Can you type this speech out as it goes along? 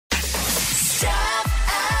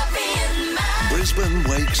Brisbane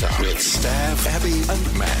Wakes Up with Stav, Abby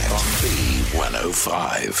and Matt on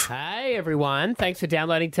B105. Hey everyone, thanks for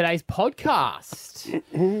downloading today's podcast.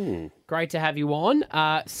 Great to have you on.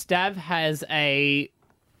 Stav has a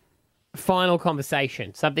final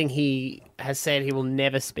conversation, something he has said he will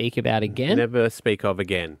never speak about again. Never speak of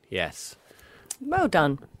again, yes. Well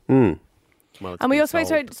done. Well, it's And we been also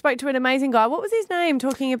sold. spoke to an amazing guy. What was his name?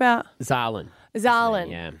 Talking about Zarlin. Zarlin.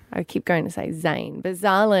 Yeah. I keep going to say Zane, but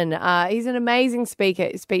Zarlin, he's an amazing speaker.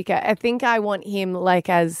 I think I want him like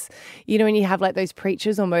as, you know, when you have like those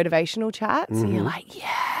preachers or motivational chats, and you're like,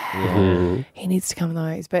 he needs to come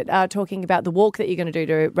on those. But talking about the walk that you're going to do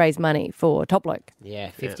to raise money for Top Bloke.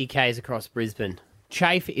 Yeah, 50Ks across Brisbane.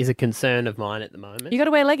 Chafe is a concern of mine at the moment. You got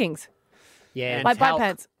to wear leggings, Yeah, and like bike talc.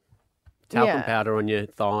 pants. Talcum yeah. powder on your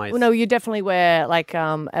thighs. Well, no, you definitely wear like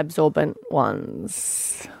absorbent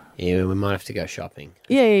ones. Yeah, we might have to go shopping.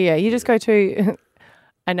 Yeah. You just go to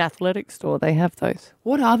an athletic store. They have those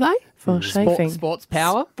What are they? for chafing. Sports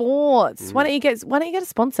Power? Sports. Why don't you get a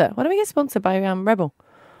sponsor? Why don't we get sponsored by Rebel?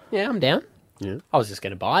 Yeah, I'm down. Yeah. I was just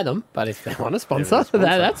going to buy them, but if they want a sponsor,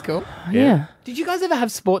 that's cool. Yeah. Did you guys ever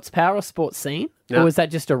have Sports Power or Sports Scene? No. Or was that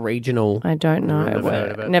just a regional? I don't know. Never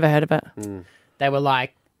heard of it. Never heard of it. They were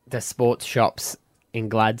like the sports shops in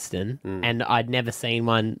Gladstone, and I'd never seen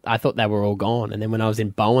one. I thought they were all gone. And then when I was in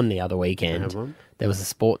Bowen the other weekend, there was a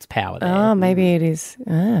Sports Power there. Oh, maybe it is.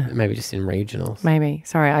 Maybe just in regionals. Maybe.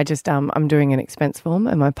 Sorry, I just I'm doing an expense form,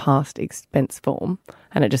 and my past expense form,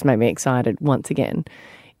 and it just made me excited once again,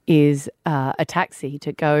 is a taxi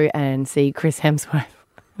to go and see Chris Hemsworth.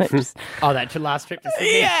 Oh, that's your last trip to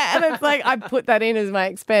Sydney? Yeah, and it's like I put that in as my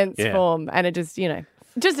expense Yeah. form, and it just,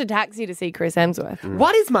 just a taxi to see Chris Hemsworth.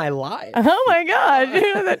 What is my life? Oh my God.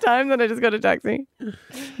 You know that time that I just got a taxi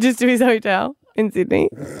just to his hotel in Sydney?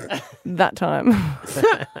 That time.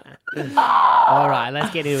 All right,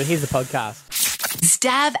 let's get into it. Here's the podcast.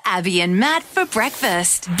 Stav, Abby and Matt for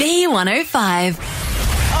breakfast. B105.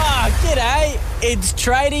 G'day, it's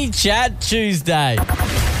Tradie Chat Tuesday.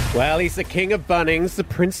 Well, he's the king of Bunnings, the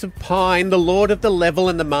prince of Pine, the lord of the level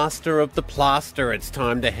and the master of the plaster. It's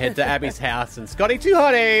time to head to Abby's house and Scotty Too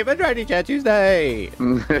Hotty for Tradie Chat Tuesday.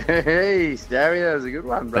 Hey, Starry, that was a good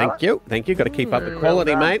one, brother. Thank you. Got to keep up the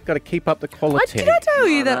quality, done. mate. Got to keep up the quality. Did I tell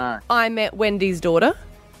you I that know. I met Wendy's daughter?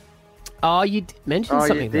 Oh, you mentioned Oh,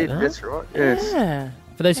 something you did. about that. That's right. Yes. Yeah.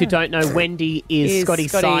 For those who don't know, Wendy is Is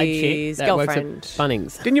Scotty's side chick Scotty's that works girlfriend. at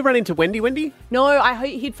Bunnings. Didn't you run into Wendy? No, I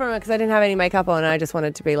hid from her because I didn't have any makeup on. I just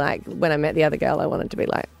wanted to be like, when I met the other girl, I wanted to be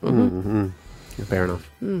like, Fair enough.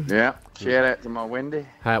 Yeah. Shout out to my Wendy.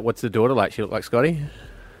 What's the daughter like? She look like Scotty?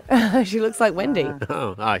 she looks like Wendy.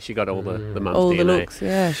 Oh, she got all the mum's All DNA. the looks.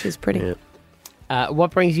 Yeah, she's pretty. Yeah.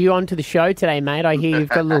 What brings you onto the show today, mate? I hear you've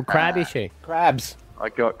got a little crab issue. Crabs. I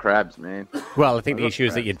got crabs, man. Well, I think the issue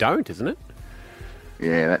is that you don't, isn't it?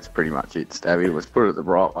 Yeah, that's pretty much it, Stabby. Let's put it the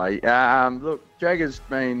right way. Look, Jagger's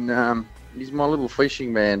been, he's my little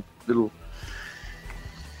fishing man.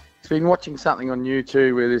 He's been watching something on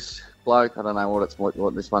YouTube where this bloke, I don't know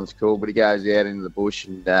what this one's called, but he goes out into the bush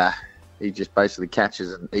and he just basically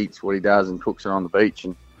catches and eats what he does and cooks it on the beach.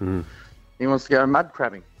 And he wants to go mud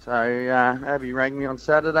crabbing. So Abby rang me on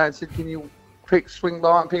Saturday and said, can you swing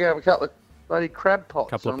by and pick up a couple of bloody crab pots?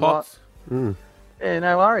 Couple of And I'm pots. like, yeah,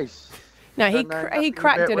 no worries. No, Don't know he nothing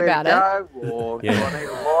cracked it where about to it. go, or do I need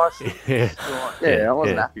a license? Yeah. I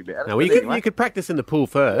wasn't happy about it. No, well, But you anyway. could practice in the pool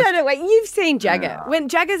first. No, wait. You've seen Jagger. Yeah. When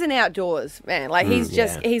Jagger's an outdoors man, like he's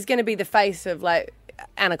going to be the face of like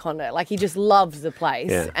Anaconda. Like he just loves the place,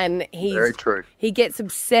 Yeah. and Very true. He gets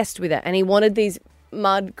obsessed with it, and he wanted these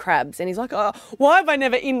mud crabs, and he's like, "Oh, why have I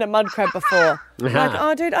never eaten a mud crab before?" I'm like,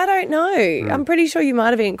 "Oh, dude, I don't know. I'm pretty sure you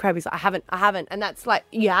might have eaten crab." He's like, I haven't," and that's like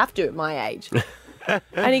you have to at my age.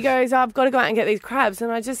 And he goes, I've got to go out and get these crabs.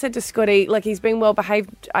 And I just said to Scotty, like, he's been well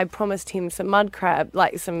behaved. I promised him some mud crab,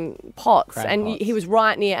 like some pots. Crab and pots. he was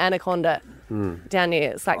right near Anaconda, down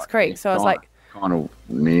near Slacks Creek. So I was like, kind of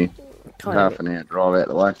near. Kind Half of- an hour drive out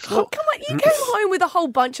the way. oh, come on, you came home with a whole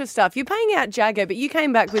bunch of stuff. You're paying out Jagger, but you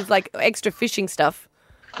came back with, like, extra fishing stuff.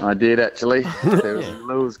 I did actually. There was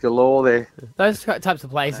lures galore there. Those types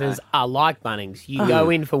of places are like Bunnings. You go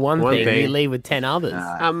in for one thing, thing. you leave with 10 others.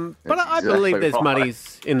 But I That's believe exactly there's right.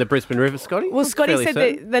 muddies in the Brisbane River, Scotty. Well, Scotty Fairly said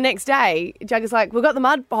certain. that the next day, Jagger's like, we've got the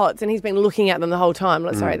mud pots, and he's been looking at them the whole time.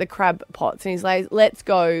 Sorry, the crab pots. And he's like, let's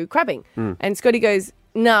go crabbing. And Scotty goes,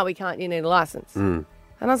 no, we can't. You need a license. And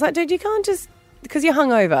I was like, dude, you can't just, because you're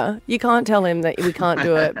hungover, you can't tell him that we can't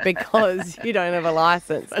do it because you don't have a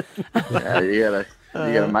license.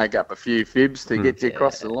 You got to make up a few fibs to get you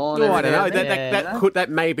across the line. Oh, I don't know. everything. That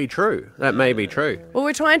may be true. That may be true. Well,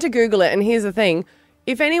 we're trying to Google it, and here's the thing.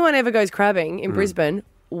 If anyone ever goes crabbing in Brisbane,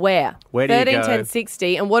 where? Where do you 13, go? 10,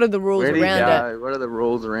 60, and what are the rules Where do you around it? go? What are the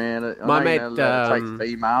rules around it? I My know mate, you're not allowed to take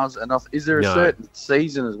females. And is there a No. certain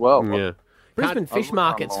season as well? Yeah. Brisbane I'll fish look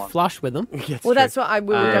market's online. flush with them. Well, that's what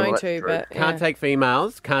we were Yeah, going well, that's to, true. but Can't yeah. take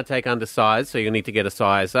females, can't take undersized, so you'll need to get a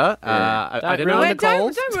sizer. I don't know. ruin Wait,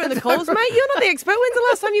 don't ruin the calls, mate. You're not the expert. When's the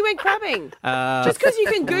last time you went crabbing? Just because you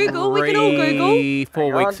can Google, we can all Google.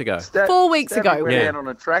 4 weeks ago. 4 weeks ago. We're Yeah. down on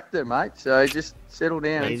a tractor, mate. So just settle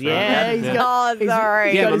down. Yeah, he's got. Oh,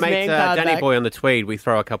 sorry. Yeah, got my his mate man card Danny back. Boy on the Tweed, we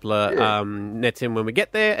throw a couple of nets in when we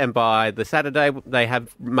get there, and by the Saturday they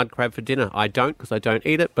have mud crab for dinner. I don't because I don't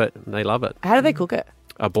eat it, but they love it. How do they cook it?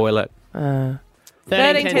 I boil it.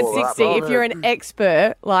 13, 13, 10, 10, 60. If you're an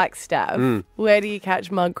expert like Stav, where do you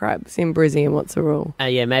catch mud crabs in Brizzy and what's the rule?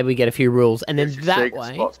 Yeah, maybe we get a few rules, and then that Secret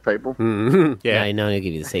way. spots, people. Yeah, No, I'll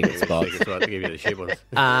give you the secret spot. That's right, to give you the shit ones.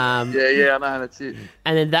 Yeah, I know. That's it.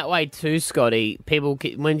 And then that way too, Scotty, people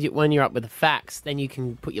when you're up with the facts, then you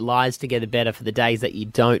can put your lies together better for the days that you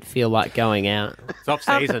don't feel like going out. It's off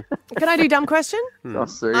season. Can I do dumb question?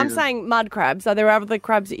 Not season. I'm saying mud crabs. Are there other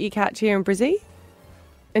crabs that you catch here in Brizzy?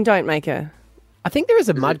 And don't make a I think there is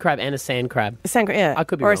a mud crab and a sand crab. sand crab. Yeah, I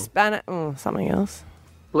could be or wrong. a spanner. Oh, something else.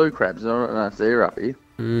 blue crabs. I don't know if they're up here.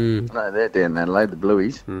 I know they're down Adelaide, the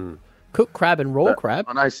blueies. Cooked crab and raw crab.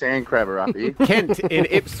 I know sand crab are up here. Kent in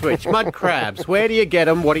Ipswich, mud crabs. Where do you get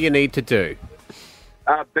them? What do you need to do?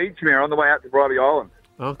 Beachmere on the way out to Bribey Island.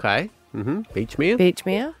 Okay. Beachmere.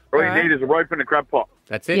 Beachmere. All All you right. need is a rope and a crab pot.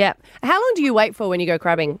 That's it. Yeah. How long do you wait for when you go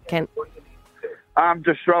crabbing, Kent?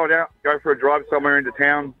 Just throw it out, go for a drive somewhere into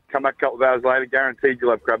town, come back a couple of hours later, guaranteed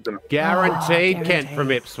you'll have crabs in it. Guaranteed, Kent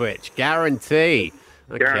from Ipswich. Guarantee.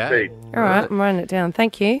 Okay. Guaranteed. All right, I'm writing it down.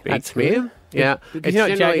 Thank you. Beachmere. Yeah. It's you know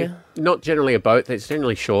what, generally Jagger? not generally a boat. It's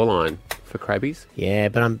generally shoreline for crabbies. Yeah,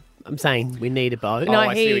 but I'm saying we need a boat. Oh,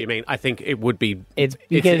 I see what you mean. I think it would be. It's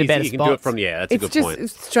you get it better You can do it spots. from. Yeah, that's It's a good just point.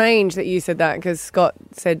 strange that you said that because Scott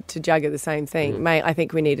said to Jagger the same thing. Mate, I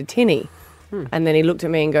think we need a tinny. And then he looked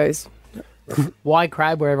at me and goes, Why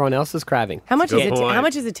crab where everyone else is crabbing? how much Good is point. how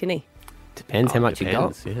much is a tinny? Depends how much you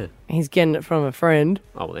got. Depends, Yeah. He's getting it from a friend.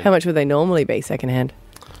 Oh, well, then. How much would they normally be secondhand?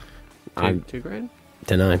 Two grand?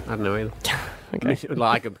 Don't know. I don't know either.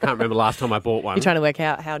 Like, I can't remember last time I bought one. You're trying to work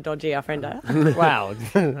out how dodgy our friend are. Wow.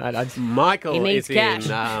 Michael He needs is cash.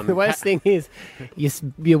 in. The worst thing is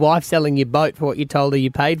your wife selling your boat for what you told her you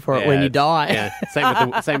paid for it when you die.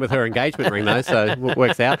 Yeah, same with her engagement ring though, so it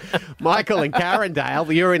works out. Michael in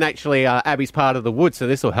Carindale, you're in actually Abby's part of the woods, so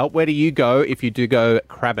this will help. Where do you go if you do go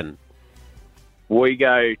crabbing? We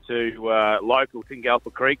go to local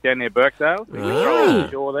Tingalpa Creek down near Birkdale. We throw them off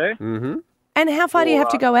the shore there. And how far do you have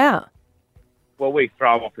to go out? Well, we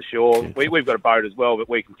throw them off the shore. We've got a boat as well, but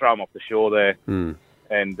we can throw them off the shore there. And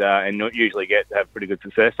usually have pretty good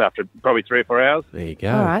success after probably 3 or 4 hours. There you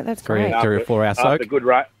go. All right, that's great. 3 or 4 hour soak.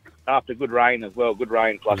 After good rain as well. Good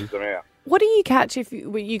rain flushes them out. What do you catch if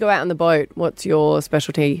you go out on the boat? What's your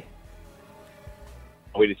specialty?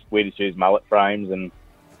 We just use mullet frames and.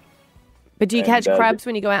 But do you catch And, crabs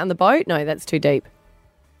when you go out on the boat? No, that's too deep.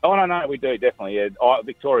 Oh no, we do definitely. Yeah,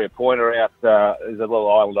 Victoria Point are out. There's a little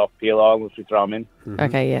island off Peel Island which we throw them in.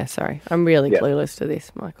 Okay, yeah, sorry. I'm really clueless to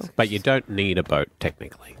this, Michael. But you don't need a boat,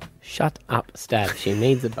 technically. Shut up, Stab. She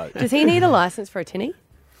needs a boat. Does he need a license for a tinny?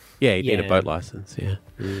 Yeah, you need a boat licence, yeah.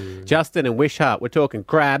 Justin and Wishart, we're talking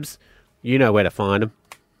crabs. You know where to find them.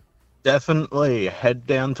 Definitely head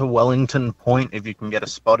down to Wellington Point if you can get a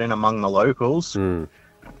spot in among the locals.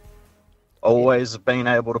 Always been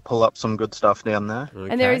able to pull up some good stuff down there.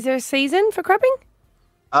 And is there a season for crabbing?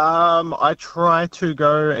 I try to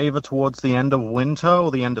go either towards the end of winter or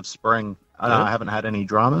the end of spring. I haven't had any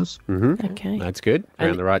dramas. Okay. That's good.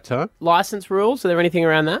 Around the right time. License rules? Are there anything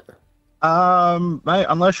around that? Mate,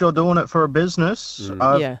 unless you're doing it for a business,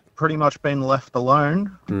 I've pretty much been left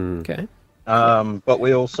alone. Okay. But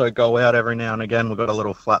we also go out every now and again. We've got a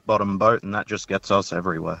little flat bottom boat, and that just gets us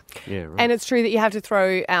everywhere. Yeah, right. And it's true that you have to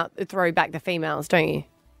throw back the females, don't you?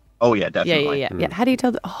 Oh yeah, definitely. Yeah. How do you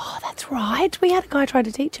tell? Oh, that's right. We had a guy try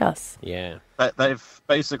to teach us. Yeah. They've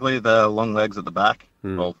basically the long legs at the back.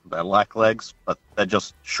 Well, they're like legs, but they're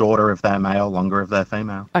just shorter if they're male, longer if they're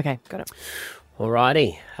female. Okay, got it.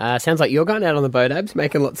 Alrighty. Sounds like you're going out on the boat, Abs,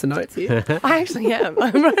 making lots of notes here. I actually am.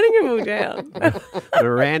 I'm writing them all down.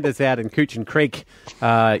 Miranda's out in Coochin Creek.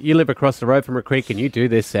 You live across the road from a creek, and you do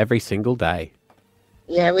this every single day.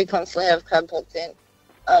 Yeah, we constantly have crab pots in.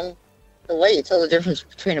 The way you tell the difference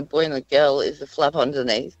between a boy and a girl is the flap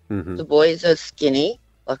underneath. The boys are skinny,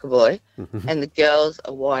 like a boy, and the girls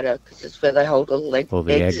are wider because it's where they hold all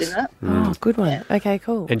the eggs in it. Oh, good one. Yeah. Okay,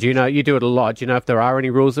 cool. And you do it a lot. Do you know if there are any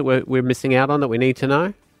rules that we're missing out on that we need to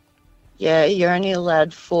know? yeah, you're only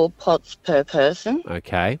allowed 4 pots per person.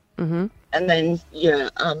 Okay. And then,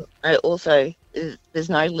 I also, there's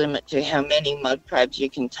no limit to how many mud crabs you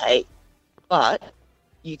can take, but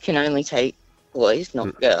you can only take boys,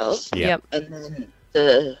 not girls. Yep. And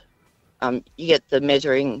then you get the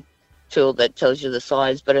measuring tool that tells you the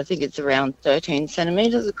size, but I think it's around 13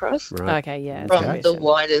 centimetres across. Right. Okay, yeah. From the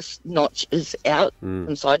widest notches out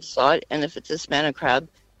from side to side, and if it's a spanner crab,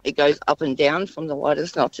 it goes up and down from the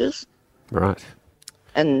widest notches. Right.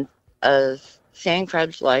 And sand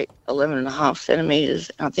crab's like 11.5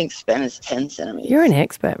 centimetres, and I think spanner's 10 centimetres. You're an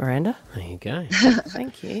expert, Miranda. There you go.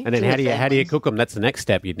 Thank you. And then how do you cook them? That's the next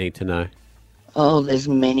step you'd need to know. Oh, there's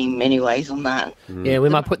many, many ways on that. Yeah, we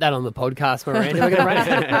might put that on the podcast, Miranda. We're going to run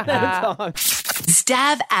out of time.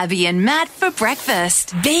 Stab Abby and Matt for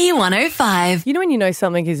breakfast. B105. You know when you know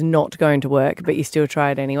something is not going to work, but you still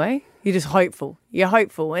try it anyway? You're just hopeful. You're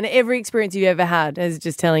hopeful. And every experience you've ever had is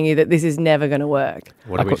just telling you that this is never going to work.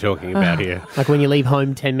 What are we talking about here? Like when you leave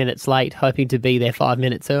home 10 minutes late, hoping to be there 5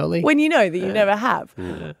 minutes early. When you know that you never have.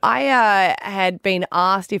 I had been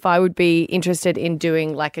asked if I would be interested in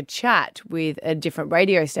doing like a chat with a different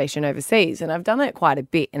radio station overseas. And I've done it quite a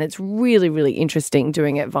bit. And it's really, really interesting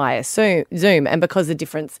doing it via Zoom. And because the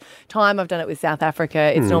difference time, I've done it with South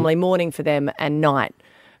Africa. It's normally morning for them and night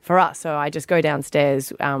for us. So I just go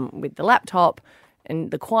downstairs with the laptop in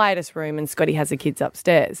the quietest room, and Scotty has the kids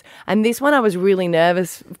upstairs. And this one I was really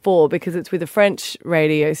nervous for because it's with a French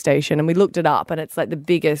radio station, and we looked it up, and it's like the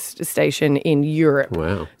biggest station in Europe.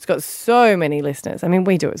 Wow. It's got so many listeners. I mean,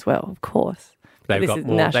 we do as well, of course. They've This got is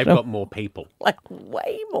more. national. They've got more people. Like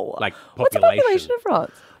way more. Like What's the population of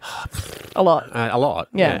France? A lot. A lot.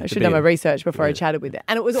 Yeah, I it's should a have done my bit- research before I chatted with it.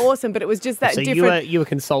 And it was awesome, but it was just that So different. you were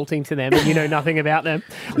consulting to them and you know nothing about them.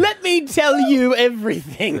 Let me tell you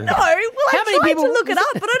everything. No, well, I many tried people- to look it up,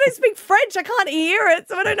 but I don't speak French. I can't hear it,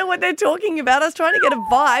 so I don't know what they're talking about. I was trying to get a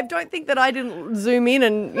vibe. Don't think that I didn't zoom in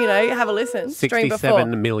and, have a listen. Stream before.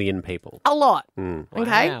 67 million people. A lot. Mm.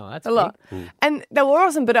 Okay? Wow, that's a lot. And they were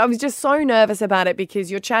awesome, but I was just so nervous about it because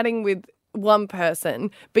you're chatting with one person,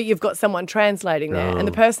 but you've got someone translating there, and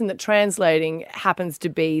the person that translating happens to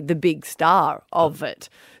be the big star of it.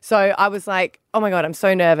 So I was like, oh my God, I'm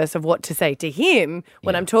so nervous of what to say to him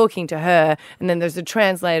when I'm talking to her. And then there's a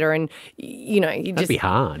translator, and you That'd just be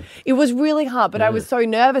hard. It was really hard, but I was so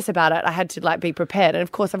nervous about it. I had to be prepared, and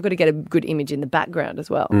of course, I've got to get a good image in the background as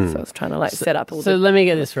well. So I was trying to set up a little So bit. let me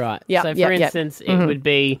get this right. Yeah, So for yeah, yeah. instance, it would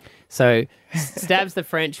be Stab's the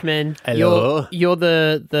Frenchman. Hello. You're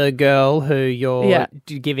the girl who you're Yeah.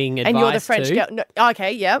 giving advice And you're the French to. girl. No,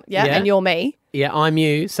 okay, yeah, and you're me. Yeah, I'm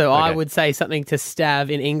you. So I Okay. would say something to Stav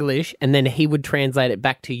in English, and then he would translate it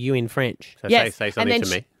back to you in French. So Yes, say and something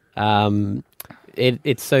then to me.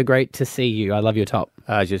 It's so great to see you. I love your top.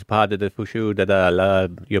 Je parle de fouchou de la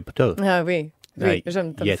your poteau. Ah, oui. Oui,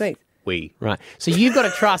 j'aime Yes, ça. we. Right. So you've got to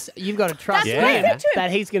trust. You've got to trust That's what I him said to him.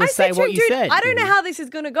 that he's going to I say said to what him, you "Dude, said. I don't know how this is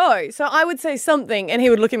going to go. So I would say something, and he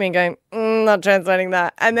would look at me and go, not translating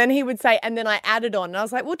that. And then he would say, and then I added on. And I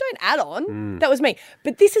was like, well, don't add on. That was me.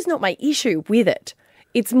 But this is not my issue with it.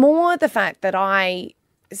 It's more the fact that I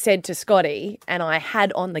said to Scotty, and I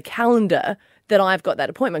had on the calendar that I've got that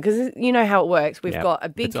appointment, because you know how it works. We've Yep. got a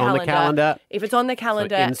big It's on the calendar. If it's on the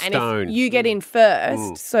calendar, in and stone. if you get in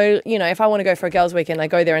first, so if I want to go for a girls' weekend, I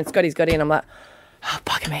go there and Scotty's got in. I'm like, oh,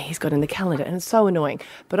 bugger me, he's got in the calendar, and it's so annoying.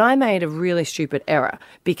 But I made a really stupid error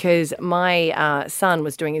because my son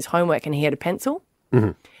was doing his homework and he had a pencil,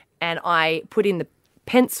 and I put in the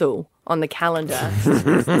pencil on the calendar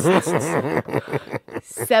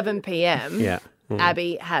 7 p.m. Yeah.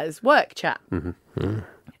 Abby has work chat.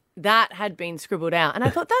 That had been scribbled out. And I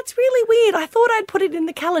thought, that's really weird. I thought I'd put it in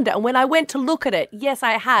the calendar. And when I went to look at it, yes,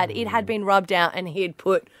 I had. It had been rubbed out and he had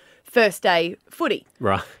put first day footy.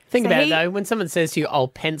 Right. Think So about he- it though. When someone says to you, "I'll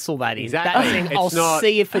pencil that in," Exactly. that's saying, It's "I'll not-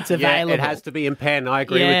 see if it's available." Yeah, it has to be in pen. I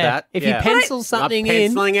agree with Yeah. that. If Yeah. you pencil something I'm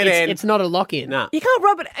penciling in, it in. it's not a lock in. Nah. You can't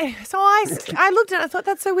rub it. So I looked at it. I thought,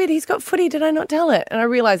 that's so weird. He's got footy. Did I not tell it? And I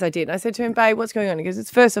realised I did. And I said to him, babe, what's going on? He goes,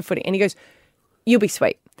 it's first of footy. And he goes, you'll be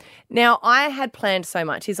sweet. Now, I had planned so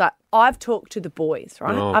much. He's like, I've talked to the boys,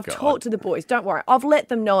 right? Oh, I've God. talked to the boys. Don't worry. I've let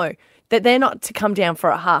them know that they're not to come down for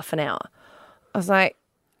a half an hour. I was like,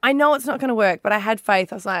 I know it's not going to work, but I had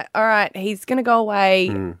faith. I was like, all right, he's going to go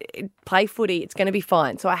away, play footy. It's going to be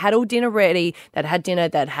fine. So I had all dinner ready. They'd had dinner.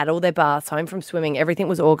 They'd had all their baths, home from swimming. Everything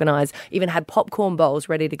was organised. Even had popcorn bowls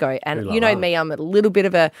ready to go. And you know me, I'm a little bit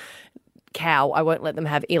of a cow. I won't let them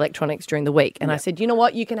have electronics during the week. And I said, you know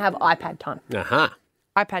what? You can have iPad time. Uh-huh.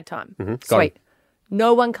 iPad time. Got Sweet. it.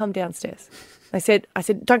 No one come downstairs. I said,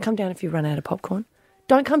 don't come down if you run out of popcorn.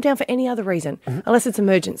 Don't come down for any other reason, unless it's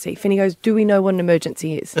emergency. Finney goes, do we know what an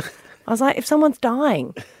emergency is? I was like, if someone's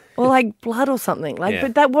dying or like blood or something, like, Yeah.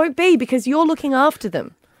 but that won't be because you're looking after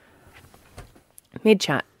them.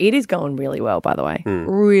 Mid-chat, it is going really well, by the way.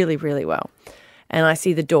 Really, really well. And I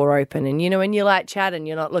see the door open and, when you're like chatting,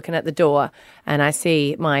 you're not looking at the door. And I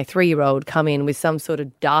see my 3-year-old come in with some sort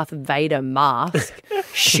of Darth Vader mask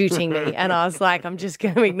shooting me. And I was like, I'm just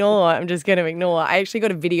going to ignore. I actually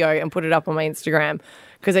got a video and put it up on my Instagram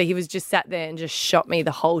because he was just sat there and just shot me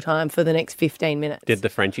the whole time for the next 15 minutes. Did the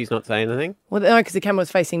Frenchies not say anything? Well, no, because the camera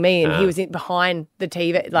was facing me and he was behind the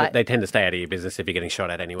TV, like They tend to stay out of your business if you're getting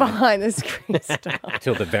shot at anyway. behind the screen stuff.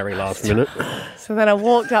 Until the very last minute. So then I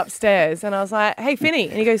walked upstairs and I was like, hey, Finny.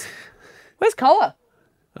 And he goes, where's Collar?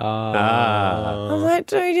 I was like,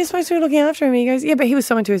 dude, you're supposed to be looking after him. He goes, yeah, but he was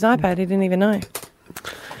signed to his iPad. He didn't even know.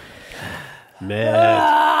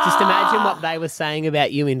 Mad. Just imagine what they were saying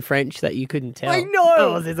about you in French that you couldn't tell. I know.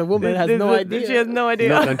 Oh, there's a woman that has no idea. She has no idea.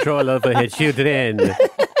 No control over her children.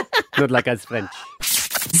 Not like us French.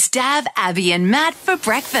 Stab Abby and Matt for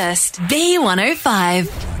breakfast.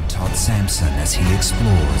 B105. Todd Sampson as he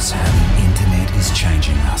explores how the internet is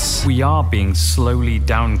changing us. We are being slowly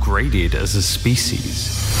downgraded as a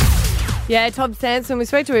species. Yeah, Todd Sampson, we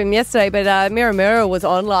spoke to him yesterday, but Mirror Mirror was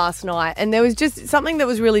on last night, and there was just something that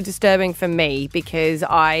was really disturbing for me because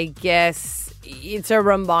I guess it's a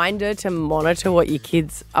reminder to monitor what your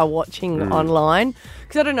kids are watching online.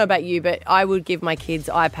 Because I don't know about you, but I would give my kids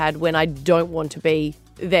iPad when I don't want to be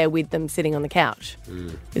there with them sitting on the couch.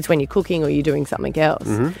 It's when you're cooking or you're doing something else.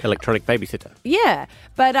 Electronic babysitter. Yeah,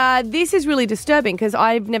 but this is really disturbing because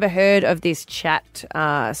I've never heard of this chat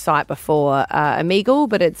site before, Omegle,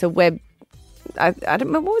 but it's a web... I don't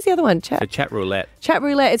remember, what was the other one? So chat roulette. Chat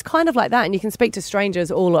roulette, it's kind of like that, and you can speak to strangers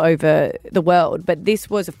all over the world. But this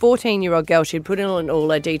was a 14-year-old girl. She'd put in all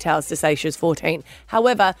her details to say she was 14.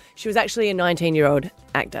 However, she was actually a 19-year-old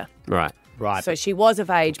actor. Right. So she was of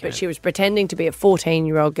age, but she was pretending to be a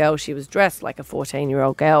 14-year-old girl. She was dressed like a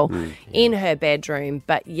 14-year-old girl in her bedroom,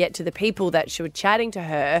 but yet to the people that she was chatting to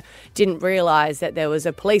her didn't realise that there was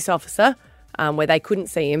a police officer where they couldn't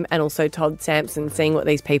see him, and also Todd Sampson seeing what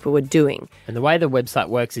these people were doing. And the way the website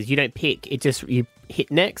works is you don't pick. You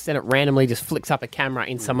hit next and it randomly just flicks up a camera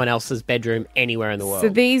in someone else's bedroom anywhere in the world. So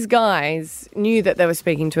these guys knew that they were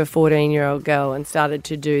speaking to a 14-year-old girl and started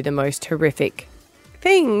to do the most horrific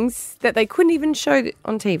things that they couldn't even show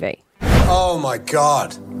on TV. Oh my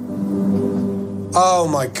God. Oh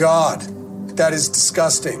my God. That is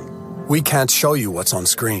disgusting. We can't show you what's on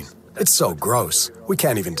screen. It's so gross. We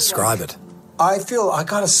can't even describe it. I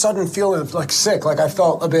got a sudden feeling of like sick, like I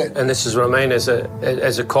felt a bit. And this is what I mean, as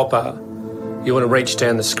a copper, you want to reach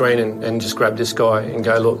down the screen and just grab this guy and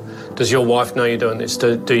go, look, does your wife know you're doing this?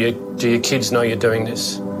 Do your kids know you're doing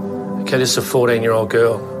this? Okay, this is a 14-year-old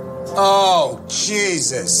girl. Oh,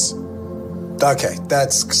 Jesus. Okay,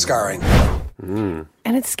 that's scarring.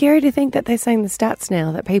 And it's scary to think that they're saying the stats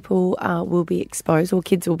now that people will be exposed, or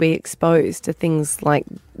kids will be exposed to things like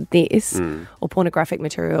this or pornographic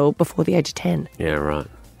material before the age of 10. Yeah, right.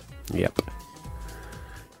 Yep.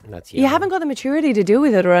 You haven't got the maturity to deal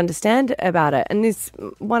with it or understand about it. And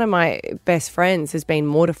one of my best friends has been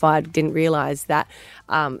mortified, didn't realise that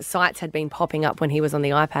sites had been popping up when he was on the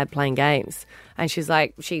iPad playing games. And she's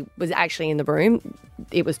like, she was actually in the room.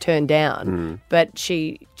 It was turned down. But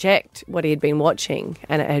she checked what he had been watching,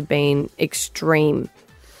 and it had been extreme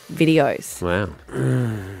videos. Wow.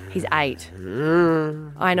 He's 8.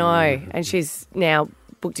 I know. And she's now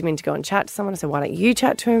booked him in to go and chat to someone. I said, why don't you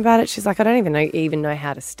chat to him about it? She's like, I don't even know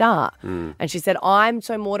how to start. And she said, I'm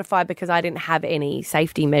so mortified because I didn't have any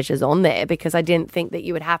safety measures on there because I didn't think that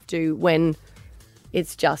you would have to when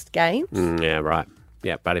it's just games. Yeah, right.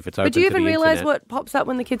 Yeah, but if it's open But do you to even the realise internet- what pops up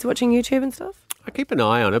when the kids are watching YouTube and stuff? I keep an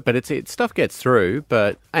eye on it, but stuff gets through.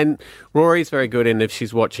 And Rory's very good in if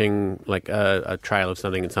she's watching like a trail of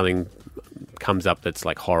something and something comes up that's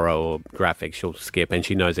like horror or graphic, she'll skip, and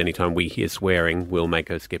she knows anytime we hear swearing, we'll make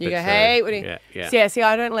her skip You it. go, so- hey, what do you... Yeah. See,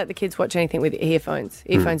 I don't let the kids watch anything with earphones.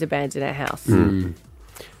 Earphones are banned in our house.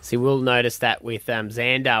 See, we'll notice that with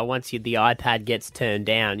Xander. Once the iPad gets turned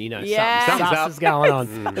down, Yeah. something Something's sus is going on.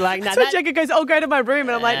 You're like, no, So Jacob goes, I'll go to my room.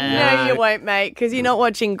 And I'm like, no, you won't, mate, because you're not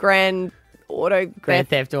watching Grand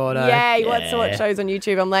Theft Auto. Yeah, he wants to watch shows on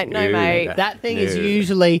YouTube. I'm like, no, mate. That thing is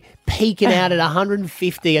usually peaking out at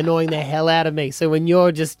 150, annoying the hell out of me. So when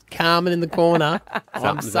you're just calming in the corner, I'm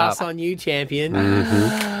Something's sus up. on you, champion.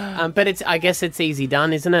 But I guess it's easy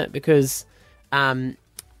done, isn't it? Because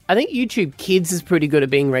I think YouTube Kids is pretty good at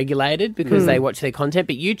being regulated because they watch their content,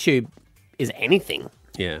 but YouTube is anything.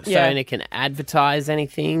 Yeah. So and it can advertise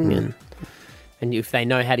anything, and if they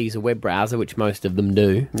know how to use a web browser, which most of them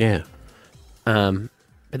do. Yeah. But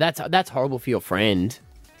that's horrible for your friend.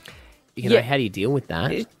 Yeah. how do you deal with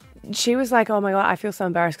that? She was like, oh my God, I feel so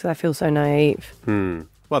embarrassed because I feel so naive.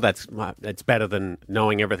 Well, that's better than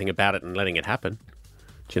knowing everything about it and letting it happen.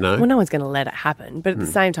 Do you know? Well, no one's going to let it happen. But at the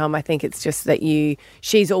same time, I think it's just that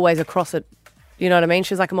she's always across it. You know what I mean?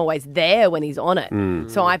 She's like, I'm always there when he's on it.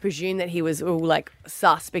 So I presume that he was all like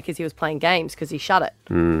sus because he was playing games because he shut it.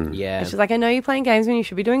 Yeah. And she's like, I know you're playing games when you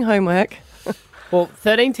should be doing homework. Well,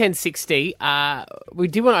 131060, we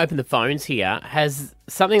do want to open the phones here. Has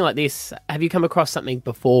something like this, have you come across something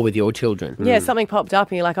before with your children? Yeah, something popped up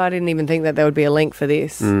and you're like, I didn't even think that there would be a link for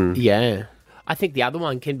this. Yeah. I think the other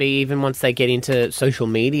one can be even once they get into social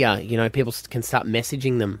media, people can start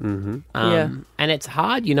messaging them. And it's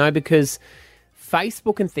hard, because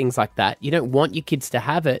Facebook and things like that, you don't want your kids to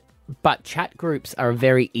have it, but chat groups are a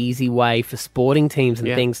very easy way for sporting teams and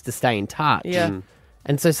things to stay in touch. Yeah.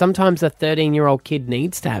 And so sometimes a 13-year-old kid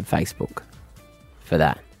needs to have Facebook for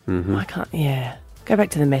that. I can't, Go back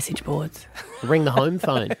to the message boards. Ring the home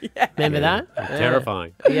phone. Remember that?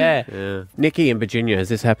 Terrifying. Yeah. Nikki in Virginia, has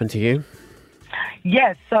this happened to you?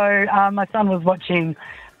 Yes, so my son was watching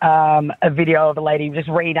a video of a lady just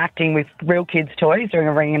reenacting with real kids' toys, doing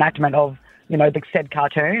a reenactment of, the said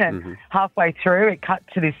cartoon. And halfway through, it cut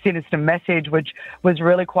to this sinister message, which was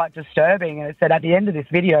really quite disturbing. And it said, at the end of this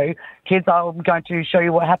video, kids, I'm going to show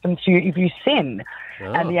you what happens to you if you sin.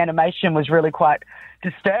 And the animation was really quite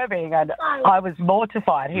disturbing. And I was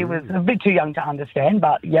mortified. He was a bit too young to understand.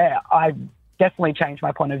 But, I definitely changed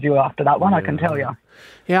my point of view after that one, I can tell you.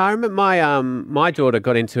 Yeah, I remember my daughter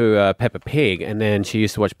got into Peppa Pig, and then she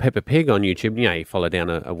used to watch Peppa Pig on YouTube. You follow down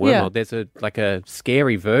a wormhole. Yeah. There's a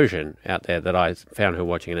scary version out there that I found her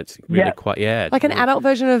watching, and it's really quite Like an adult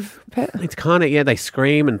version of... It's kind of, they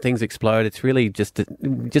scream and things explode. It's really it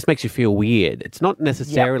just makes you feel weird. It's not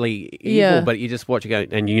necessarily evil, but you just watch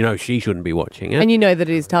it and she shouldn't be watching it. And you know that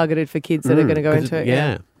it is targeted for kids that are going to go into it.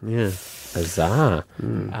 Yeah. Bizarre.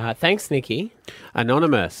 Thanks, Nikki.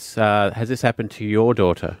 Anonymous, has this happened to your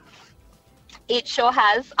daughter? It sure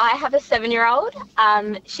has. I have a 7-year-old.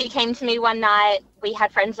 She came to me one night. We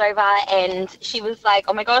had friends over and she was like,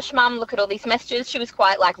 oh my gosh, Mum, look at all these messages. She was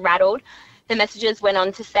quite rattled. The messages went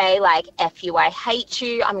on to say F you, I hate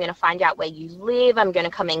you. I'm going to find out where you live. I'm going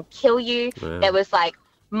to come and kill you. Wow. There was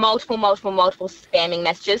multiple spamming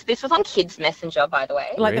messages. This was on Kids Messenger, by the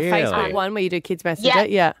way. Like the Facebook one where you do Kids Messenger?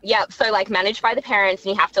 Yeah. Yeah. So managed by the parents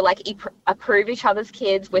and you have to approve each other's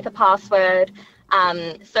kids with a password.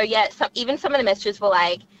 Even some of the messages were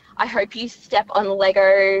I hope you step on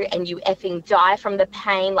Lego and you effing die from the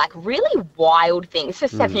pain. Really wild things for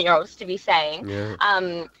 7-year-olds to be saying.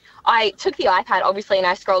 Yeah. I took the iPad, obviously, and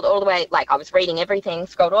I scrolled all the way, I was reading everything,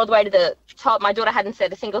 scrolled all the way to the top. My daughter hadn't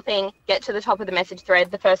said a single thing. Get to the top of the message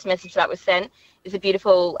thread. The first message that was sent is a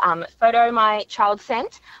beautiful photo my child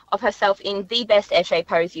sent of herself in the best Eshe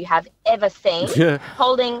pose you have ever seen,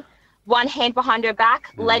 holding one hand behind her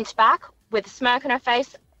back, leant back, with a smirk on her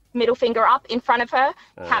face, middle finger up in front of her,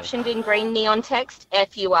 captioned in green neon text,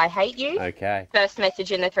 F you, I hate you. Okay. First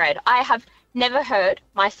message in the thread. I have never heard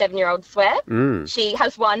my 7-year-old swear. She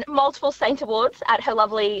has won multiple Saint Awards at her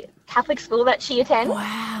lovely Catholic school that she attends.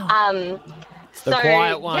 Wow. The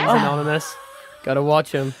quiet ones, Anonymous. Got to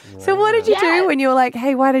watch them. So what did you do when you were like,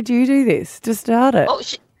 hey, why did you do this to start it? Oh,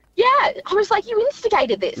 I was like, you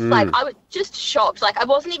instigated this. I was just shocked. I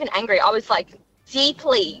wasn't even angry. I was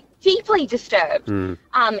deeply disturbed.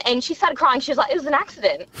 And she started crying. She was like, it was an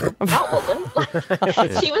accident. No, it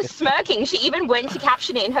wasn't. She was smirking. She even went to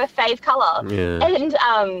caption it in her fave colour. Yeah.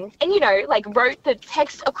 And wrote the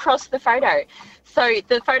text across the photo. So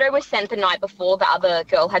the photo was sent the night before the other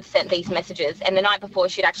girl had sent these messages. And the night before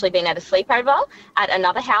she'd actually been at a sleepover at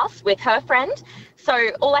another house with her friend.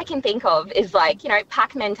 So all I can think of is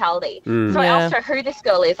pack mentality. So I asked her who this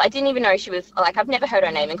girl is. I didn't even know she was I've never heard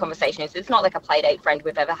her name in conversation. It's not a play date friend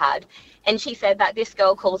we've ever had. And she said that this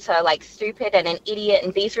girl calls her stupid and an idiot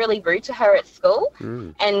and be's really rude to her at school.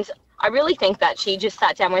 And I really think that she just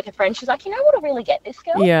sat down with her friend. She's like, what'll really get this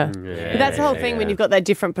girl? Yeah. But that's the whole thing when you've got that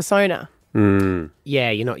different persona.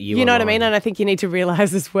 Yeah, you're not you. You know what I mean? And I think you need to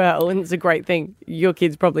realise as well, and it's a great thing, your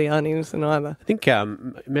kids probably aren't innocent either. I think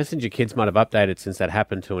Messenger Kids might have updated since that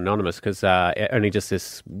happened to Anonymous, because only just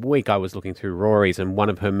this week I was looking through Rory's and one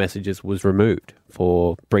of her messages was removed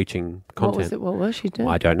for breaching content. What was she doing?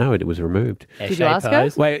 I don't know. It was removed. Did you ask her?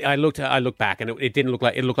 Well, I looked back and it didn't look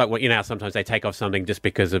like, it looked like what, sometimes they take off something just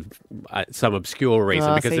because of some obscure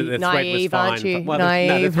reason, because the thread was fine. Aren't you? Well,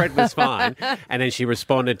 no, the thread was fine. And then she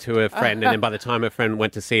responded to her friend, and then by the time her friend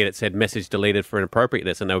went to see it, it said message deleted for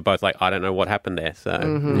inappropriateness, and they were both like, I don't know what happened there. So,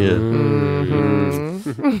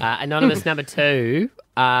 Anonymous number 2,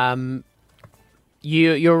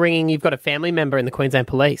 you're ringing, you've got a family member in the Queensland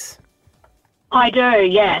Police. I do,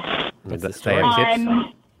 yes.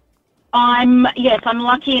 I'm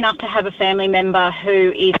lucky enough to have a family member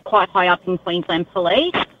who is quite high up in Queensland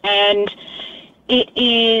Police, and it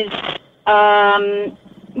is,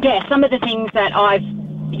 some of the things that I've,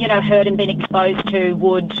 heard and been exposed to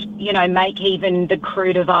would, make even the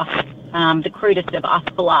crudest of us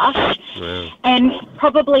blush. Wow. And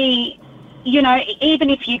probably, even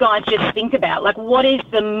if you guys just think about, like, what is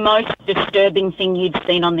the most disturbing thing you've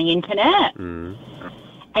seen on the internet?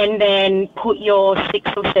 And then put your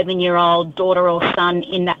 6 or 7-year-old daughter or son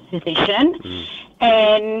in that position.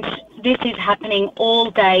 And this is happening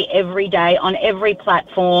all day, every day, on every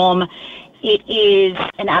platform. It is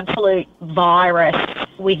an absolute virus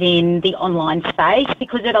within the online space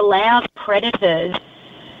because it allows predators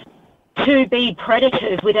to be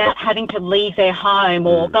predators without having to leave their home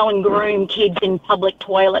or go and groom kids in public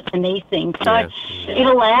toilets and these things. So it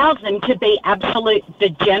allows them to be absolute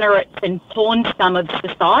degenerates and porn scum of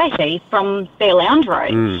society from their lounge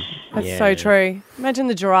room. That's so true. Imagine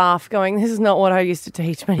the giraffe going, this is not what I used to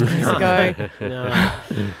teach many years ago. No.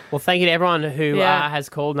 Well, thank you to everyone who has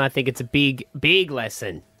called, and I think it's a big, big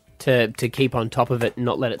lesson to keep on top of it and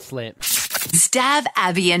not let it slip. Stab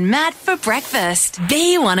Abby and Matt for breakfast.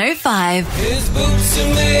 B105. His boots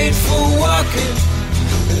are made for walking,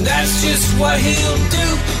 and that's just what he'll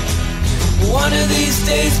do. One of these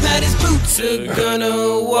days, Matt's boots are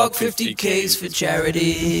gonna walk 50 Ks for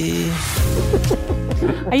charity.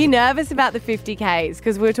 Are you nervous about the 50 Ks?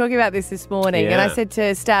 Because we were talking about this morning, and I said to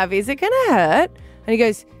Stav, is it going to hurt? And he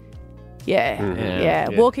goes, yeah.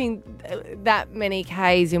 Walking that many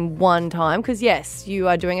Ks in one time, because yes, you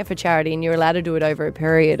are doing it for charity and you're allowed to do it over a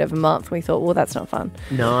period of a month. We thought, well, that's not fun.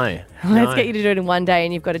 No. Let's get you to do it in one day,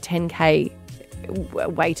 and you've got a 10K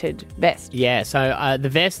weighted vest. Yeah, so the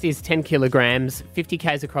vest is 10 kilograms, 50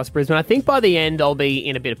 Ks across Brisbane. I think by the end I'll be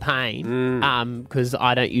in a bit of pain because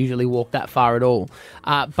I don't usually walk that far at all.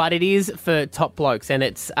 But it is for top blokes, and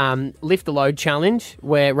it's Lift the Load Challenge.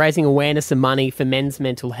 We're raising awareness and money for men's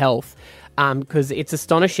mental health because it's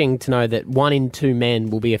astonishing to know that 1 in 2 men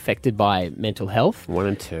will be affected by mental health. 1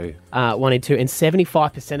 in 2. 1 in 2. And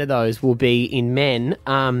 75% of those will be in men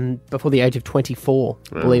before the age of 24,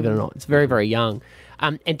 believe it or not. It's very, very young.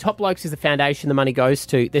 And Top Blokes is the foundation the money goes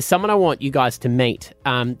to. There's someone I want you guys to meet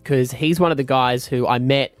because he's one of the guys who I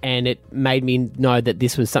met, and it made me know that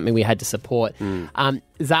this was something we had to support.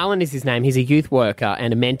 Zalan is his name. He's a youth worker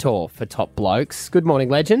and a mentor for Top Blokes. Good morning,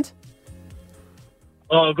 legend.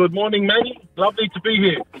 Oh, good morning, Matty. Lovely to be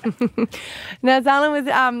here. Now, Zalan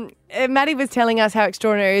was, Maddie was telling us how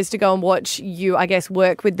extraordinary it is to go and watch you, I guess,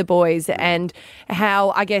 work with the boys, and how,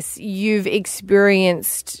 I guess, you've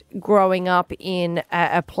experienced growing up in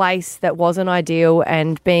a place that wasn't ideal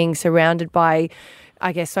and being surrounded by,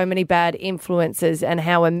 I guess, so many bad influences, and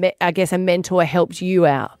how, a mentor helped you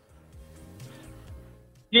out.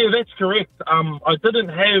 Yeah, that's correct. I didn't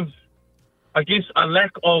have, I guess, a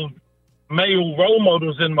lack of male role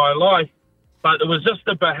models in my life, but it was just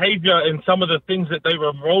the behaviour and some of the things that they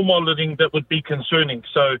were role modelling that would be concerning.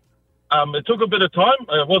 So it took a bit of time.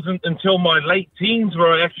 It wasn't until my late teens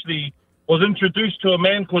where I actually was introduced to a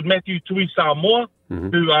man called Matthew Tui Samoa,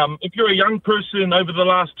 who, if you're a young person over the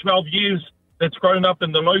last 12 years that's grown up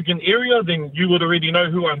in the Logan area, then you would already know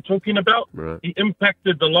who I'm talking about. Right. He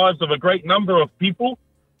impacted the lives of a great number of people.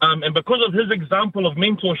 And because of his example of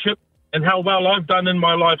mentorship, and how well I've done in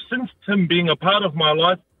my life since him being a part of my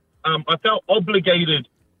life, I felt obligated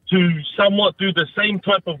to somewhat do the same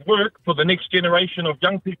type of work for the next generation of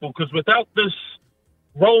young people. Because without this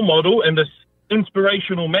role model and this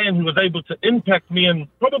inspirational man who was able to impact me in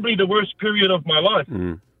probably the worst period of my life,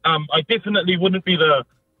 I definitely wouldn't be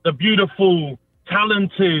the beautiful,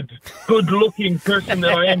 talented, good-looking person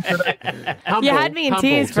that I am today. You had me in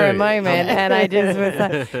tears for a moment, and I just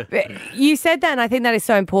was like, you said that, and I think that is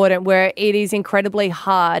so important, where it is incredibly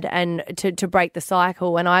hard and to break the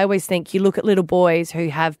cycle. And I always think you look at little boys who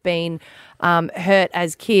have been hurt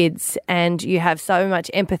as kids, and you have so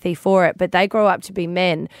much empathy for it, but they grow up to be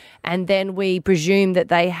men, and then we presume that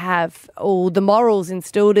they have all the morals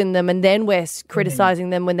instilled in them, and then we're criticising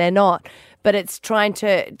them when they're not. But it's trying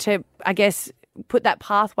to I guess, put that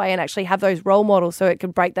pathway and actually have those role models so it can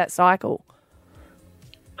break that cycle.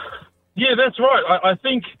 Yeah, that's right. I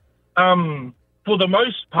think for the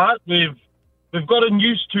most part, we've gotten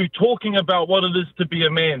used to talking about what it is to be a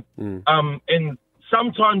man. And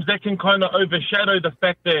sometimes that can kind of overshadow the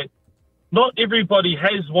fact that not everybody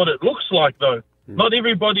has what it looks like, though. Not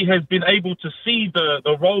everybody has been able to see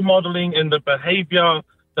the role modeling and the behavior,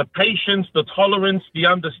 the patience, the tolerance, the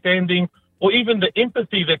understanding, or even the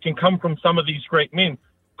empathy that can come from some of these great men.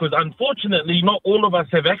 because unfortunately not all of us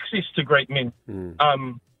have access to great men.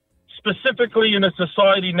 Specifically in a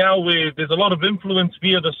society now where there's a lot of influence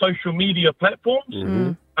via the social media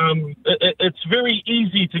platforms, it's very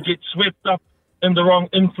easy to get swept up in the wrong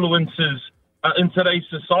influences in today's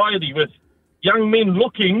society, with young men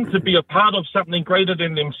looking to be a part of something greater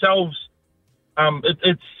than themselves.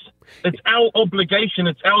 It's our obligation,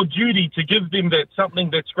 it's our duty to give them that something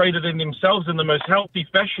that's greater than themselves in the most healthy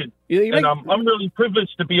fashion. And I'm really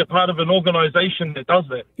privileged to be a part of an organisation that does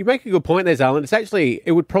that. You make a good point there, Zalin.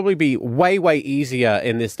 It would probably be way, way easier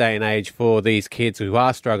in this day and age for these kids who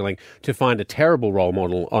are struggling to find a terrible role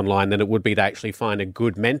model online than it would be to actually find a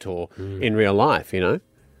good mentor in real life, you know?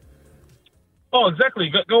 Oh, exactly.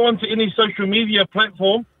 Go onto any social media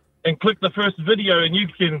platform and click the first video, and you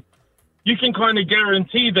can kind of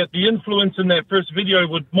guarantee that the influence in that first video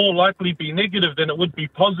would more likely be negative than it would be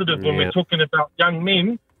positive when we're talking about young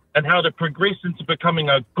men and how to progress into becoming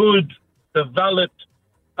a good, developed,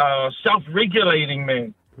 self-regulating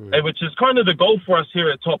man, which is kind of the goal for us here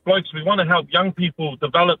at Top Blokes. We want to help young people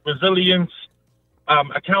develop resilience,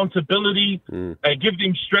 accountability, give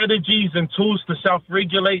them strategies and tools to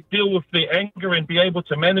self-regulate, deal with their anger and be able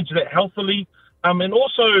to manage that healthily. And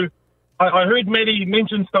also, I heard Maddie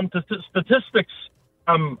mention some statistics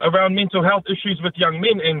around mental health issues with young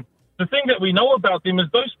men, and the thing that we know about them is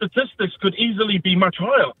those statistics could easily be much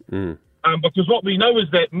higher, because what we know is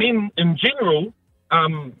that men in general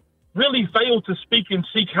really fail to speak and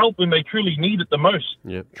seek help when they truly need it the most.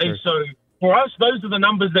 And so for us, those are the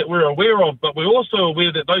numbers that we're aware of, but we're also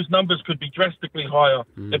aware that those numbers could be drastically higher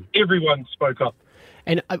if everyone spoke up.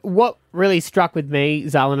 And what really struck with me,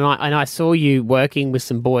 Zalin, and I saw you working with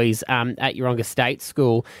some boys at Yeronga State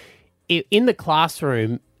School. In the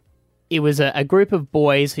classroom, it was a group of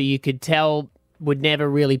boys who you could tell would never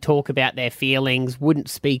really talk about their feelings, wouldn't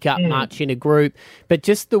speak up much in a group, but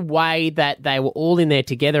just the way that they were all in there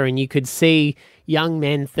together, and you could see young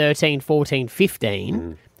men, 13, 14,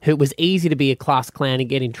 15, who it was easy to be a class clown and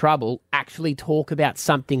get in trouble, actually talk about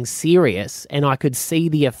something serious, and I could see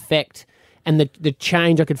the effect and the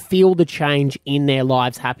change. I could feel the change in their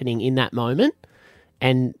lives happening in that moment.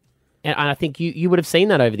 And I think you would have seen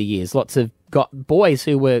that over the years. Lots of boys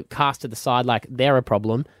who were cast to the side like they're a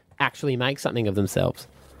problem actually make something of themselves.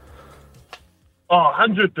 Oh,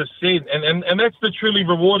 100%. And that's the truly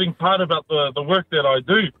rewarding part about the work that I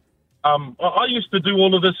do. I used to do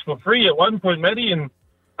all of this for free at one point, Maddie, and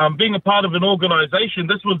being a part of an organisation,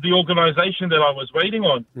 this was the organisation that I was waiting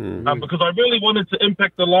on, because I really wanted to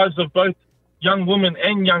impact the lives of both young women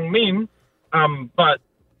and young men. But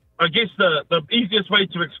I guess the easiest way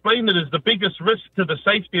to explain it is the biggest risk to the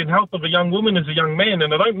safety and health of a young woman is a young man.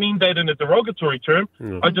 And I don't mean that in a derogatory term.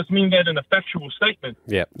 I just mean that in a factual statement.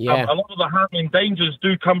 Yeah. A lot of the harm and dangers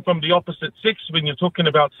do come from the opposite sex when you're talking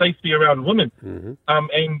about safety around women.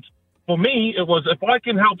 And for me, it was, if I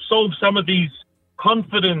can help solve some of these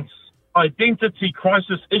confidence, identity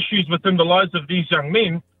crisis issues within the lives of these young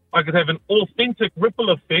men, I could have an authentic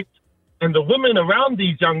ripple effect, and the women around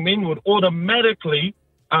these young men would automatically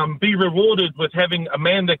be rewarded with having a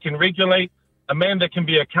man that can regulate, a man that can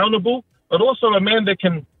be accountable, but also a man that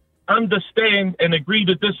can understand and agree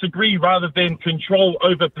to disagree rather than control,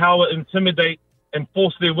 overpower, intimidate, and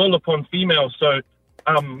force their will upon females. So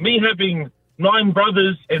me having 9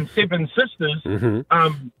 brothers and 7 sisters,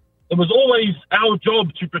 it was always our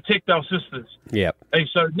job to protect our sisters. And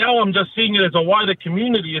so now I'm just seeing it as a wider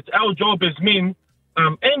community. It's our job as men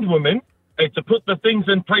and women to put the things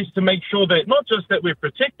in place to make sure that not just that we're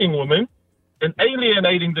protecting women and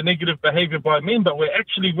alienating the negative behavior by men, but we're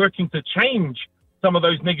actually working to change some of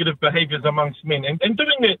those negative behaviors amongst men. And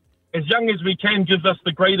doing it as young as we can gives us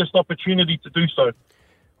the greatest opportunity to do so.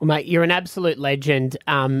 Well, mate, you're an absolute legend,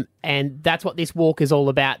 and that's what this walk is all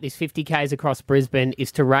about. This 50Ks across Brisbane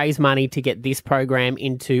is to raise money to get this program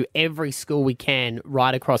into every school we can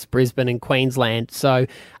right across Brisbane and Queensland. So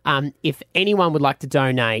if anyone would like to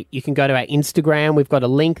donate, you can go to our Instagram. We've got a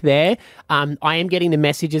link there. I am getting the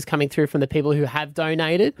messages coming through from the people who have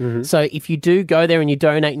donated. So if you do go there and you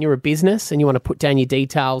donate and you're a business and you want to put down your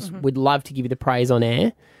details, we'd love to give you the praise on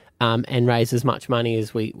air. And raise as much money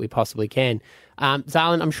as we possibly can.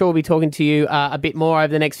 Zalin, I'm sure we'll be talking to you a bit more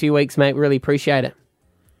over the next few weeks, mate. We really appreciate it.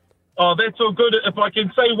 Oh, that's all good. If I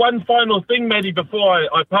can say one final thing, Maddie, before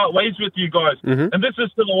I part ways with you guys, and this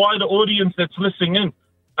is to the wider audience that's listening in.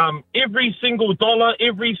 Every single dollar,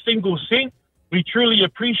 every single cent, we truly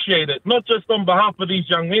appreciate it, not just on behalf of these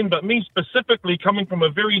young men, but me specifically coming from a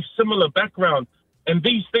very similar background, and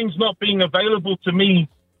these things not being available to me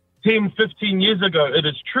 10, 15 years ago. It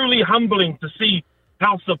is truly humbling to see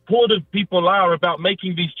how supportive people are about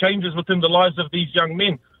making these changes within the lives of these young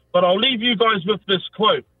men. But I'll leave you guys with this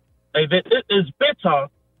quote, that it is better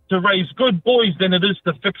to raise good boys than it is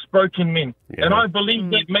to fix broken men. Yeah. And I believe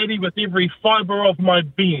that, Maddie, with every fibre of my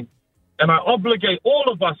being. And I obligate all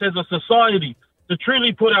of us as a society to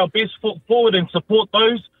truly put our best foot forward and support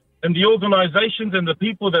those and the organisations and the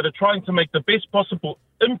people that are trying to make the best possible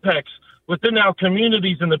impacts within our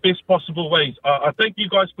communities in the best possible ways. I thank you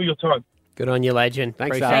guys for your time. Good on you, legend.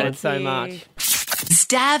 Thanks, Appreciate Alan. it so much.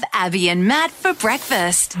 Stab Abby and Matt for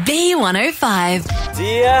breakfast. B105.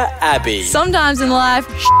 Dear Abby. Sometimes in life,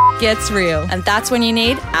 gets real, and that's when you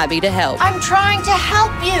need Abby to help. I'm trying to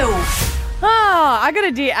help you. Oh, I got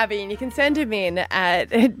a Dear Abby, and you can send him in at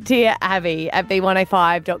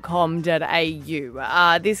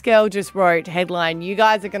dearabby@b105.com.au. This girl just wrote, headline, you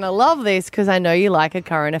guys are going to love this because I know you like a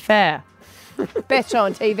current affair. Best show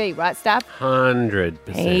on TV, right, Staph?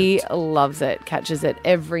 100%. He loves it, catches it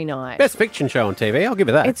every night. Best fiction show on TV, I'll give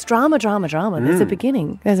it that. It's drama. There's a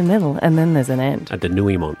beginning, there's a middle, and then there's an end. At the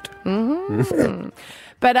Nuimont. Mm-hmm.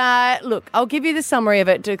 But look, I'll give you the summary of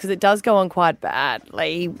it because it does go on quite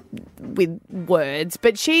badly with words.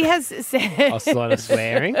 But she has said... There's a lot of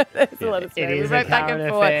swearing. There's a lot of swearing. It is We a went back and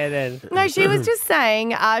current forth. affair then. No, she was just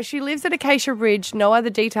saying she lives at Acacia Ridge. No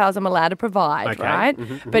other details I'm allowed to provide, Okay. right?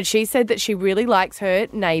 But she said that she really likes her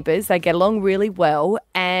neighbours. They get along really well,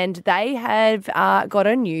 and they have got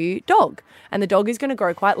a new dog. And the dog is going to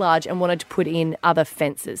grow quite large and wanted to put in other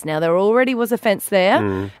fences. Now, there already was a fence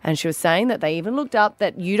there, and she was saying that they even looked up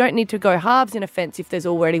that you don't need to go halves in a fence if there's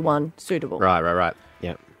already one suitable. Right.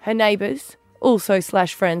 Yeah. Her neighbours also /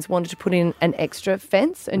 friends wanted to put in an extra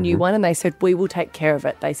fence, a new one, and they said, we will take care of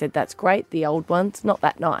it. They said, that's great. The old one's not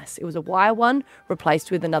that nice. It was a wire one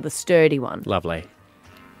replaced with another sturdy one. Lovely.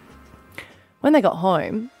 When they got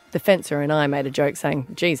home, the fencer and I made a joke saying,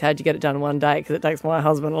 geez, how'd you get it done in one day? Because it takes my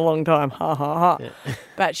husband a long time. Ha, ha, ha. Yeah.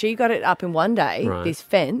 But she got it up in one day, this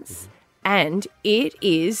fence, and it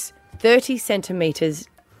is 30 centimetres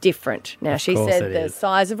different. Now, she said the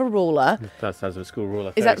size of a ruler. That's the size of a school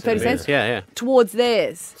ruler. Is that 30 centimetres? centimetres? Yeah. Towards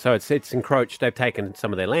theirs. So it's encroached. They've taken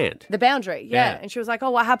some of their land. The boundary, yeah. Yeah. And she was like,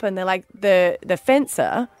 oh, what happened? They're like, the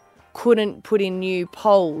fencer couldn't put in new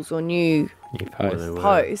poles or new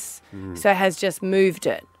posts, so has just moved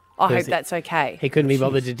it. I hope that's okay. He couldn't be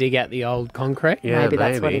bothered to dig out the old concrete. Yeah, maybe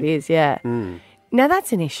that's what it is, yeah. Now,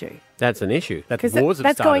 that's an issue. That's an issue. That's Because wars have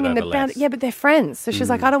that's started going in over the less. boundary. Yeah, but they're friends. So she's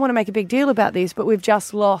like, I don't want to make a big deal about this, but we've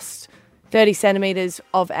just lost 30 centimetres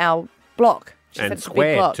of our block. She said And it's a big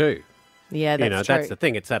squared block. too. Yeah, that's You know, true. that's the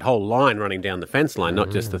thing. It's that whole line running down the fence line, not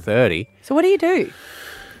just the 30. So what do you do?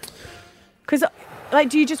 Because,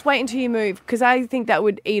 do you just wait until you move? Because I think that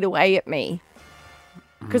would eat away at me.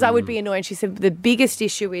 Because I would be annoyed. She said the biggest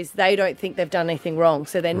issue is they don't think they've done anything wrong,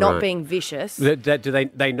 so they're not Right. being vicious. Do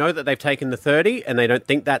they know that they've taken the 30 and they don't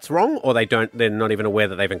think that's wrong, or they're not even aware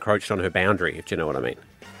that they've encroached on her boundary, if you know what I mean?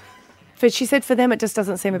 But she said for them it just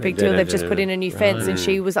doesn't seem a big deal. They've just put in a new fence, and Right.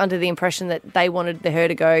 she was under the impression that they wanted her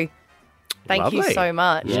to go, thank you Lovely. so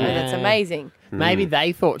much. Yeah. And that's amazing. Maybe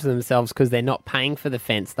they thought to themselves, because they're not paying for the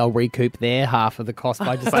fence, they'll recoup their half of the cost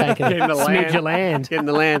by just taking a Getting the smidge of land. land. Getting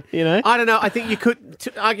the land. You know? I don't know. I think you could,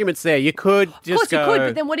 arguments there, you could Of just course go... you could,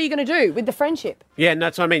 but then what are you going to do with the friendship? Yeah, and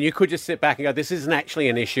that's what I mean. You could just sit back and go, this isn't actually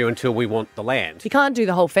an issue until we want the land. You can't do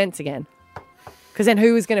the whole fence again. Because then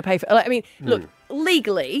who is going to pay for look,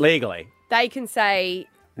 legally, they can say...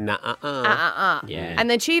 Yeah. And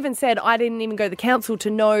then she even said, I didn't even go to the council to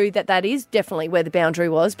know that that is definitely where the boundary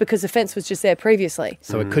was because the fence was just there previously.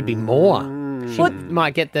 So it could be more. She What?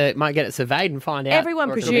 might get it surveyed and find out. Everyone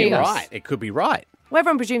or it could presumes. be Right. It could be right. Well,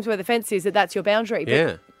 everyone presumes where the fence is that that's your boundary. But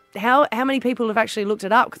Yeah. how many people have actually looked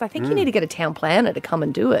it up? Because I think you need to get a town planner to come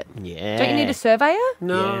and do it. Yeah. Don't you need a surveyor?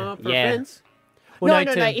 No, for Yeah. a fence. Well,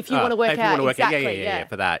 no, to- if you want to work if you out wanna work out- exactly. yeah,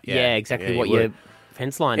 for that. Yeah, Yeah, exactly Yeah, what you your would.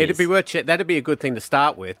 fence line It'd is. be worth that'd be a good thing to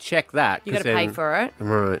start with. Check that. You got to pay for it.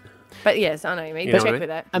 Right. But yes, I know what you mean. You know Check what I with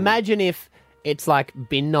that. Imagine if it's like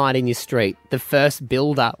bin night in your street. The first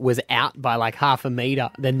builder was out by like half a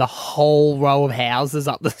metre. Then the whole row of houses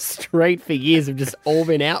up the street for years have just all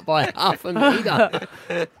been out by half a metre.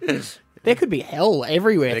 There could be hell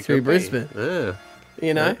everywhere There through could be. Brisbane. Yeah.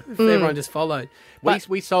 You know, if everyone just followed.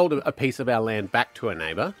 We sold a piece of our land back to a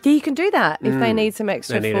neighbour. Yeah, you can do that if they need some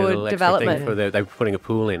extra They needed a for little extra development. thing for they were putting a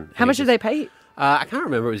pool in. How much did they pay you? I can't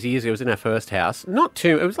remember. It was years ago. It was in our first house. Not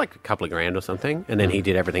too. It was like a couple of grand or something. And then he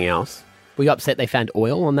did everything else. Were you upset they found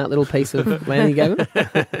oil on that little piece of land you gave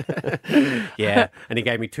him? Yeah. And he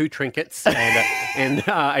gave me 2 trinkets and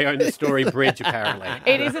I owned a story bridge apparently.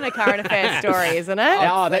 It isn't a current affair story, isn't it?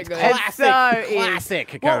 Oh, that's It classic. so is.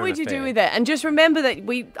 Classic. What current would you do affair. with it? And just remember that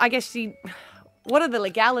what are the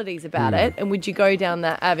legalities about it? And would you go down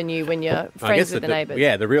that avenue when you're friends with the neighbours?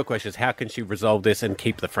 Yeah, the real question is how can she resolve this and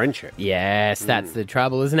keep the friendship? Yes, that's the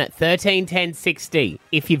trouble, isn't it? 13 10 60.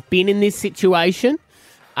 If you've been in this situation,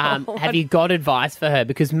 have you got advice for her?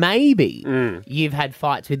 Because maybe you've had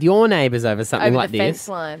fights with your neighbours over something Over like the this. fence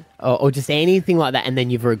line. Or just anything like that, and then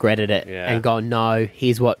you've regretted it and gone, no,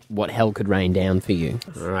 here's what hell could rain down for you.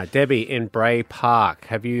 All right, Debbie, in Bray Park,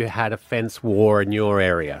 have you had a fence war in your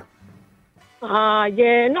area?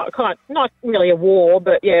 Yeah, not really a war,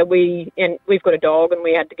 but yeah, we've got a dog and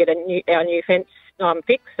we had to get our new fence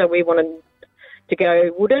fixed, so we wanted to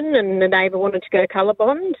go wooden, and the neighbour wanted to go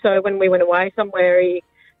colour-bond. So when we went away somewhere, he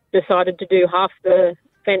decided to do half the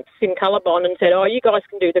fence in colour-bond and said, "Oh, you guys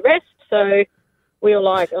can do the rest." So we were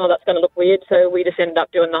like, "Oh, that's going to look weird." So we just ended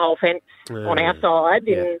up doing the whole fence on our side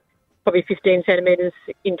in probably 15 centimetres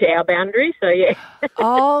into our boundary. So yeah.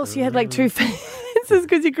 Oh, so you had like two fences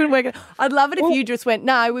because you couldn't work it. I'd love it if you just went,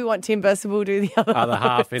 no, we want timber, so we'll do the other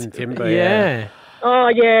half in timber. Yeah. Oh,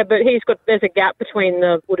 yeah, but there's a gap between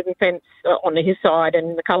the wooden fence on his side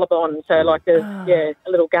and the colour-bond. So, like, there's, a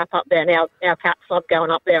little gap up there. And our cats love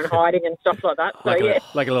going up there and hiding and stuff like that. So,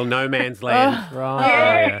 Like a little no man's land.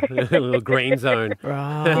 Right. Oh, yeah. A little green zone.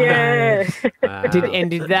 Yeah. Wow.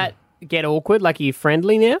 Did that get awkward? Like, are you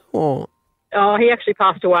friendly now? Or? Oh, he actually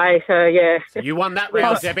passed away, so, yeah. So you won that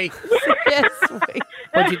round, Debbie. Yes.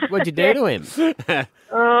 What'd you do to him?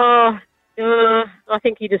 I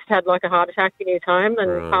think he just had like a heart attack in his home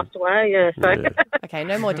and passed away. Yeah. So. Okay,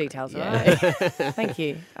 no more details. Right? Thank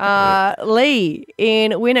you. Lee,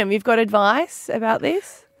 in Wynnum, you've got advice about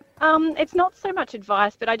this? It's not so much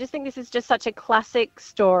advice, but I just think this is just such a classic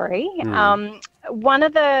story. One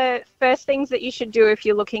of the first things that you should do if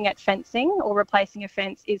you're looking at fencing or replacing a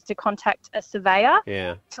fence is to contact a surveyor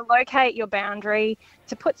to locate your boundary,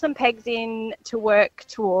 to put some pegs in to work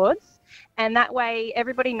towards. And that way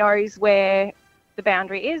everybody knows where the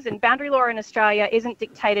boundary is. And boundary law in Australia isn't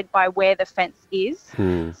dictated by where the fence is.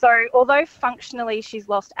 So although functionally she's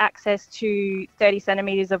lost access to 30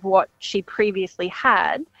 centimetres of what she previously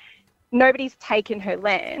had, nobody's taken her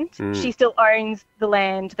land. She still owns the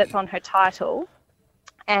land that's on her title.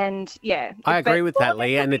 And I agree with that,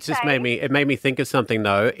 Lee. And it just made me think of something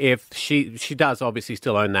though. If she does obviously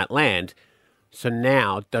still own that land, so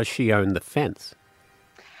now does she own the fence?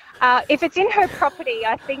 If it's in her property,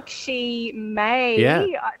 I think she may. Yeah.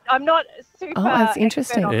 I'm not super. Oh, that's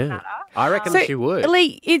interesting. On the matter. I reckon she would.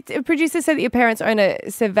 Lee, producer said that your parents own a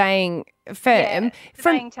surveying firm. Yeah,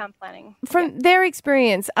 surveying town planning. From their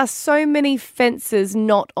experience, are so many fences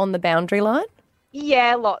not on the boundary line?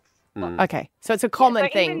 Yeah, lots. Okay, so it's a common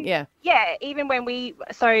thing, Yeah, even when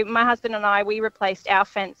my husband and I, we replaced our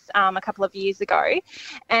fence a couple of years ago,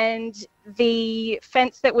 and the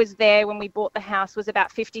fence that was there when we bought the house was about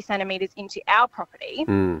 50 centimetres into our property.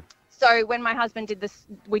 So when my husband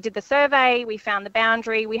we did the survey, we found the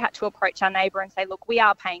boundary, we had to approach our neighbour and say, look, we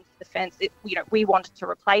are paying for the fence, we wanted to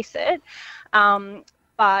replace it,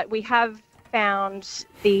 but we have found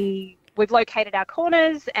we've located our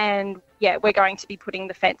corners and we're going to be putting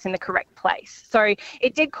the fence in the correct place. So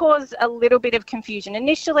it did cause a little bit of confusion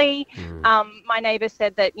initially. My neighbour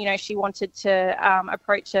said that, she wanted to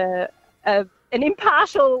approach an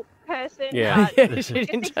impartial person. Yeah. We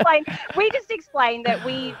just explained that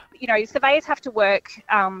surveyors have to work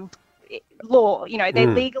law. They're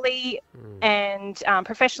legally and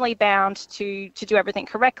professionally bound to do everything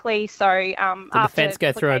correctly. So did the fence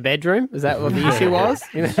go through her bedroom? Is that what the issue was?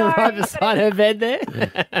 Right beside her bed there?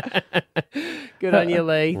 Good on you,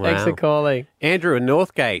 Lee. Wow. Thanks for calling. Andrew in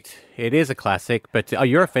Northgate. It is a classic, but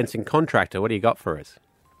you're a fencing contractor. What do you got for us?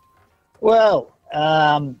 Well,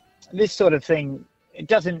 this sort of thing, it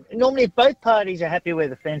doesn't... Normally, if both parties are happy where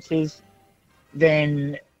the fence is,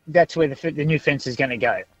 then that's where the new fence is going to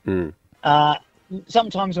go.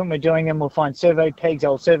 Sometimes when we're doing them, we'll find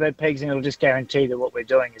old survey pegs, and it'll just guarantee that what we're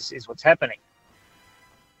doing is what's happening.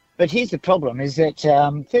 But here's the problem, is that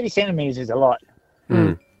 30 centimetres is a lot.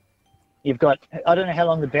 You've got, I don't know how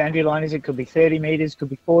long the boundary line is. It could be 30 metres, could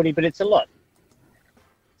be 40, but it's a lot.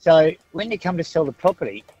 So when you come to sell the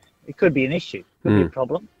property, it could be an issue, could be a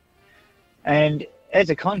problem. And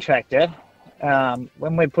as a contractor,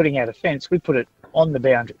 when we're putting out a fence, we put it on the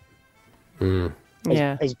boundary.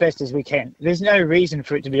 As best as we can. There's no reason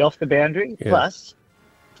for it to be off the boundary. Plus,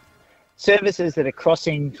 services that are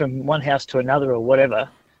crossing from one house to another or whatever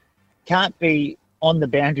can't be on the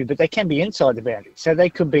boundary, but they can be inside the boundary. So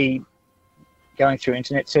they could be going through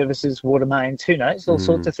internet services, water mains, who knows, all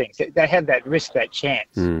sorts of things. They have that risk, that chance.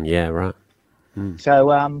 Yeah, right. So,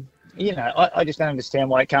 I just don't understand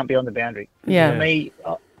why it can't be on the boundary. Yeah. For me,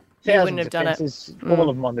 wouldn't have of done it. fences, all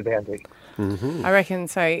of them on the boundary. Mm-hmm. I reckon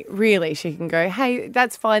so. Really, she can go, hey,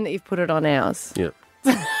 that's fine that you've put it on ours. Yeah.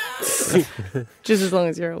 Just as long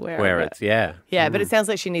as you're aware Where of it. it's, yeah. Yeah, but it sounds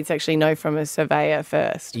like she needs to actually know from a surveyor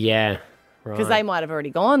first. Yeah. Right. Because they might have already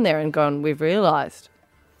gone there and gone, we've realised.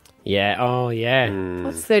 Yeah. Oh, yeah.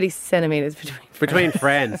 What's 30 centimetres between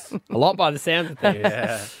friends? A lot by the sound of things.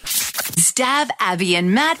 Yeah. Stab Abby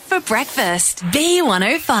and Matt for breakfast.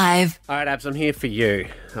 B105. All right, Abs, I'm here for you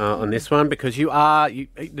on this one because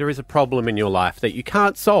there is a problem in your life that you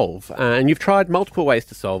can't solve, and you've tried multiple ways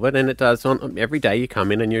to solve it, and it does. Every day you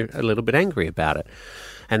come in and you're a little bit angry about it.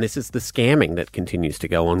 And this is the scamming that continues to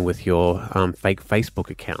go on with your fake Facebook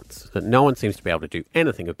accounts that no one seems to be able to do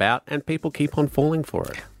anything about, and people keep on falling for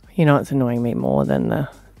it. You know what's annoying me more than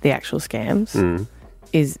the actual scams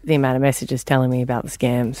is the amount of messages telling me about the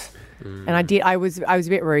scams. And I was a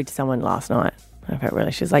bit rude to someone last night. I felt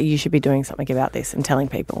really, she was like, you should be doing something about this and telling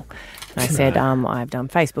people. And I said, I've done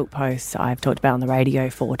Facebook posts, I've talked about it on the radio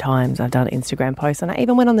 4 times, I've done Instagram posts, and I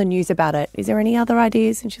even went on the news about it. Is there any other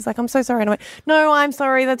ideas? And she's like, I'm so sorry. And I went, no, I'm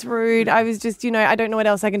sorry, that's rude. I was just, I don't know what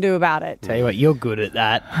else I can do about it. Tell you what, you're good at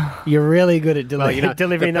that. You're really good at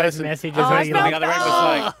delivering those messages. On the other end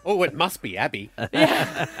was like, oh, it must be Abby. It's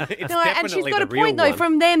No, and she's definitely got a the real point, though. one.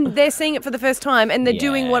 From them, they're seeing it for the first time, and they're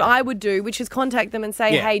doing what I would do, which is contact them and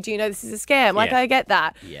say, Yeah. hey, do you know this is a scam? Like, Yeah. I get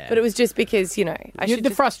that. Yeah. But it was just because,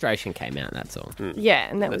 The frustration came out, that's all. Yeah,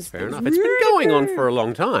 and that was fair enough. It's been going on for a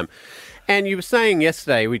long time. And you were saying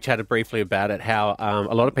yesterday, we chatted briefly about it, how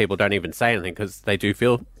a lot of people don't even say anything because they do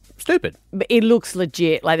feel stupid. But it looks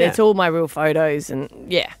legit. Like, it's all my real photos, and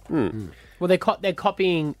yeah. Well, they're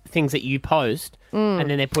copying things that you post, and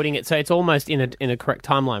then they're putting it, so it's almost in a correct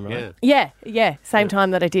timeline, right? Yeah. Same time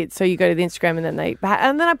that I did. So you go to the Instagram, and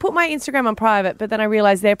then I put my Instagram on private, but then I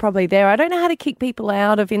realised they're probably there. I don't know how to kick people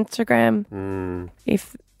out of Instagram.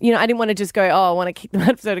 If I didn't want to just go, I want to kick them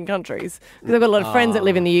out of certain countries because I've got a lot of friends that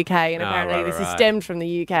live in the UK, and apparently this is stemmed from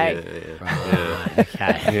the UK.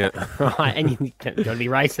 Okay. Right, and you don't be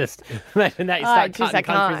racist. Imagine that you start cutting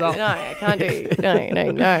countries off. No, I can't do.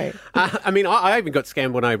 No. I mean, I even got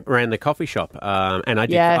scammed when I ran the coffee shop, and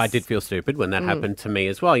I did feel stupid when that happened to me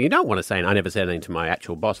as well. You don't want to say, I never said anything to my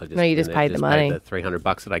actual boss. You just paid the money. Paid the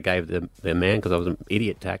 $300 that I gave the man because I was an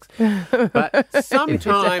idiot tax. But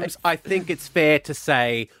sometimes I think it's fair to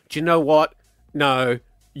say, do you know what? No,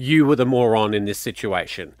 you were the moron in this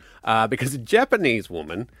situation. Because a Japanese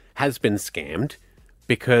woman has been scammed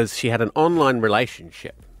because she had an online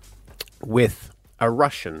relationship with a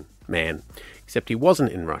Russian man, except he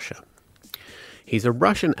wasn't in Russia. He's a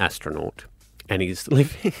Russian astronaut, and he's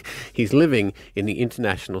living in the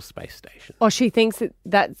International Space Station. Oh, she thinks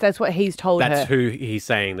that's what he's told her. That's who he's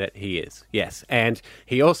saying that he is, yes. And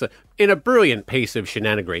he also, in a brilliant piece of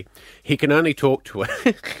shenanigery, he can only talk to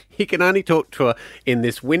her. He can only talk to her in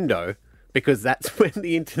this window because that's when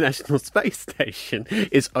the International Space Station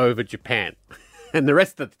is over Japan. And the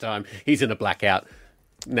rest of the time, he's in a blackout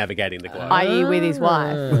navigating the globe. i.e. with his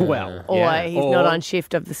wife. Well, Or yeah. he's not on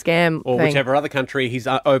shift of the scam Or thing. whichever other country he's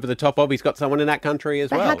over the top of. He's got someone in that country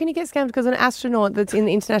as But well. how can you get scammed? Because an astronaut that's in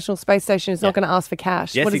the International Space Station is not going to ask for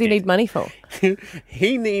cash. Yes, What does he he did. need money for?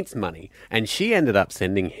 He needs money, and she ended up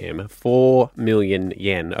sending him 4 million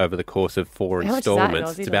yen over the course of 4 How much is that in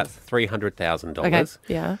installments. Aussie It's about dollars? $300,000. Okay,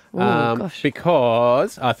 yeah. Ooh, gosh.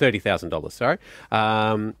 Because $30,000. Sorry,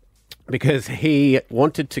 because he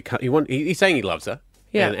wanted to. He's saying he loves her.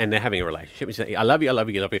 Yeah. And they're having a relationship. He's saying, I love you, I love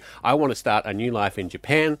you, I love you. I want to start a new life in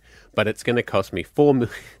Japan, but it's going to cost me 4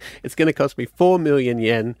 million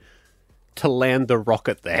yen to land the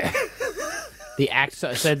rocket there.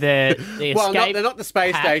 So the Well, escape not the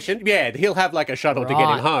space hatch. station. Yeah, he'll have like a shuttle to get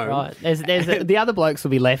him home. Right. There's the other blokes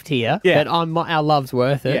will be left here, Yeah. but our love's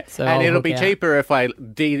worth it. Yeah. So and I'll it'll look be out. cheaper if I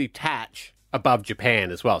detach above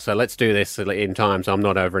Japan as well. So let's do this in time so I'm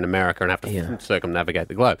not over in America and have to circumnavigate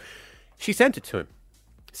the globe. She sent it to him.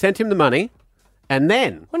 Sent him the money, and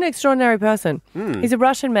then... What an extraordinary person. He's a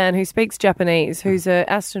Russian man who speaks Japanese, who's an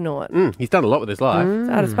astronaut. He's done a lot with his life.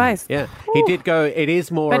 Out of space. Yeah. He did go... It is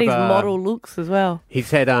more But of his a... model looks as well. He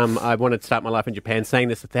said, I wanted to start my life in Japan. Saying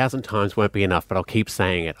this 1,000 times won't be enough, but I'll keep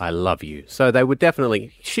saying it. I love you. So they would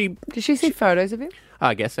definitely... Did she see photos of him?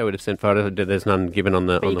 I guess they would have sent photos. There's none given on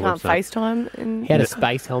the But on you the can't website. FaceTime? He had a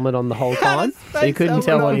space helmet on the whole time, so you couldn't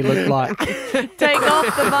tell what he looked like. Take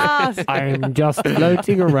off the mask. I'm just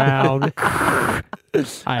floating around. I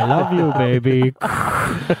love you, baby.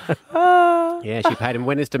 Yeah, she paid him.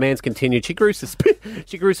 When his demands continued, she grew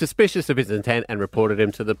suspicious of his intent and reported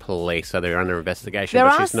him to the police. So they're under investigation, There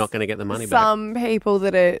but are she's not going to get the money back. Some people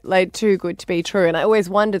that are like too good to be true, and I always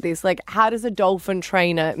wonder this: like, how does a dolphin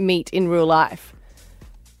trainer meet in real life?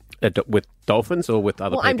 with dolphins or with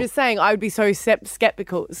other Well, people? I'm just saying, I would be so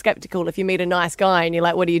skeptical if you meet a nice guy and you're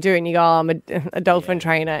like, "What do you do?" and you go, "Oh, I'm a dolphin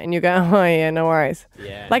trainer," and you go, "Oh yeah, no worries."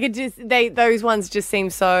 Yeah. Like those ones just seem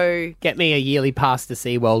so. Get me a yearly pass to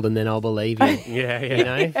SeaWorld and then I'll believe you. Yeah. You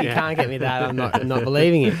know, if you can't get me that, I'm not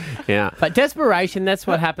believing it. Yeah. But desperation, that's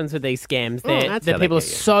what happens with these scams. That's The how they people are get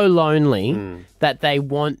you. so lonely that they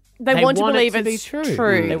want They want to it believe to be it's true.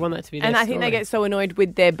 true. They want that to be their And I think they story. get so annoyed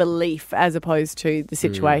with their belief as opposed to the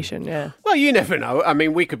situation. Yeah. Well, you never know. I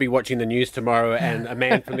mean, we could be watching the news tomorrow and a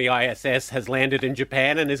man from the ISS has landed in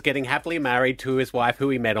Japan and is getting happily married to his wife who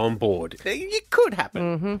he met on board. It could happen.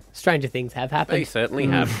 Mm-hmm. Stranger things have happened. They certainly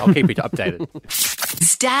have. I'll keep you updated.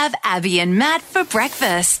 Stab Abby and Matt for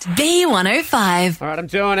breakfast. B105. All right, I'm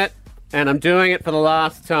doing it. And I'm doing it for the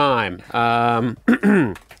last time.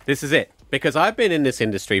 This is it. Because I've been in this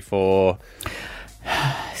industry for...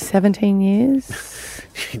 17 years.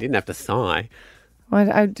 You didn't have to sigh.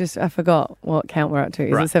 I forgot what count we're up to.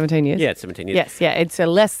 Is Right. it 17 years? Yeah, it's 17 years. Yes, yeah. It's a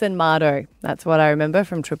less than Mardo. That's what I remember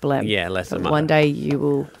from Triple M. Yeah, less than But Mardo. one day you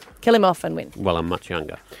will kill him off and win. Well, I'm much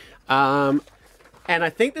younger. And I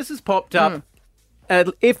think this has popped up,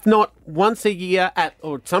 if not once a year,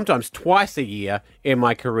 or sometimes twice a year in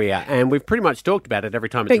my career. And we've pretty much talked about it every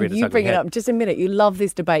time it's reared its You ugly bring it head. up. Just admit it. You love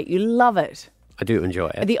this debate. You love it. I do enjoy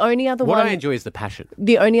it. The only other what one. I enjoy is the passion.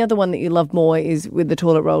 The only other one that you love more is with the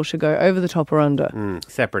toilet roll should go over the top or under.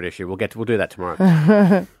 Separate issue. We'll do that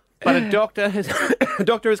tomorrow. But a doctor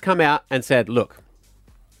has come out and said, look,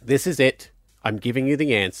 this is it. I'm giving you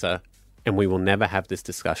the answer, and we will never have this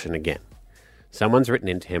discussion again. Someone's written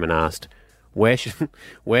into him and asked, where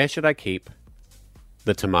should I keep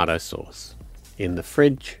the tomato sauce? In the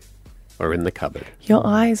fridge or in the cupboard? Your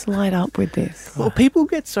eyes light up with this. Well, people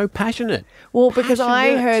get so passionate. Well, because I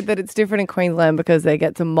Passionate. heard that it's different in Queensland because they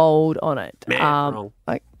get some mould on it. Wrong.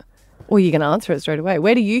 Well, you can answer it straight away.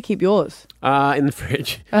 Where do you keep yours? In the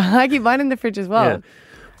fridge. I keep mine in the fridge as well. Yeah.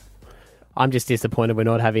 I'm just disappointed we're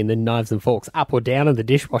not having the knives and forks up or down in the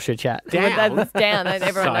dishwasher chat. But that's down.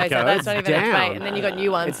 Everyone knows that. That's not even a debate. And then you got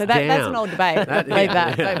new ones. So that's an old debate. Leave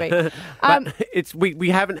that. Don't be. But we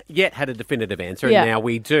haven't yet had a definitive answer, and Yeah. now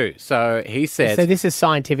we do. So he said... So this is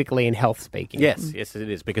scientifically and health speaking. Yes, yes, it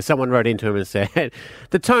is. Because someone wrote into him and said,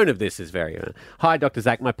 the tone of this is very... Hi, Dr.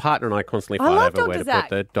 Zach. My partner and I constantly I fight love over where Dr. to Zach.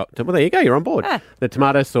 put the doctor. Well, there you go. You're on board. Ah. The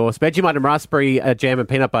tomato sauce, Vegemite and raspberry jam and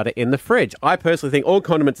peanut butter in the fridge. I personally think all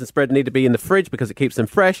condiments and spread need to be in the fridge because it keeps them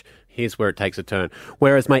fresh. Here's where it takes a turn.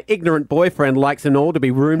 Whereas my ignorant boyfriend likes them all to be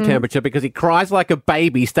room temperature because he cries like a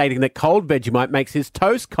baby, stating that cold Vegemite makes his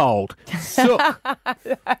toast cold. Sook.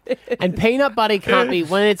 And peanut butter can't be,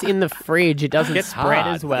 when it's in the fridge, it doesn't Gets spread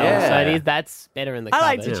hard. as well. Yeah. So that's better in the I cupboard.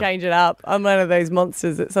 like to change it up. I'm one of those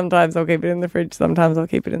monsters that sometimes I'll keep it in the fridge, sometimes I'll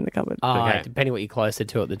keep it in the cupboard. Oh, Okay. depending what you're closer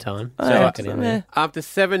to at the time. Oh, So yeah. I can in there. After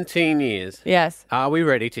 17 years, Yes. are we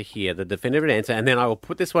ready to hear the definitive answer? And then I will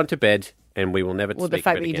put this one to bed and we will never Well, speak the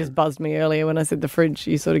fact of it that you again. just buzzed me earlier when I said the fridge,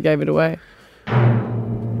 you sort of gave it away.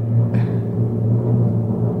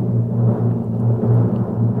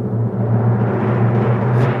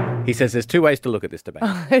 He says there's two ways to look at this debate.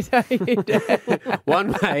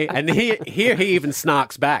 One way, and here he even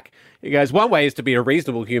snarks back. He goes, one way is to be a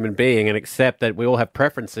reasonable human being and accept that we all have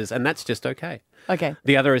preferences, and that's just okay. Okay.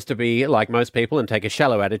 The other is to be like most people and take a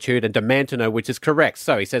shallow attitude and demand to know which is correct.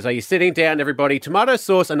 So he says, are you sitting down, everybody? Tomato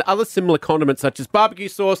sauce and other similar condiments such as barbecue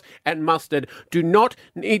sauce and mustard do not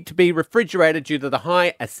need to be refrigerated due to the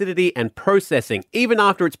high acidity and processing. Even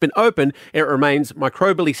after it's been opened, it remains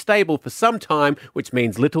microbially stable for some time, which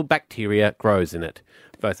means little bacteria grows in it.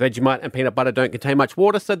 Both Vegemite and peanut butter don't contain much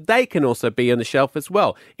water, so they can also be on the shelf as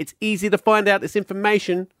well. It's easy to find out this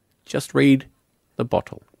information. Just read the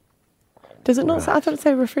bottle. Does it not say? I thought it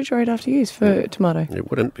said refrigerate after use for tomato. It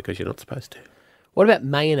wouldn't because you're not supposed to. What about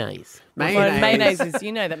mayonnaise? Well, mayonnaise is,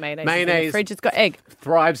 you know that mayonnaise is in the Mayonnaise fridge. It's got egg.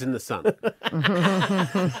 Thrives in the sun.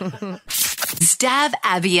 Stab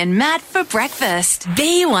Abby and Matt for breakfast.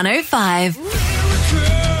 B105.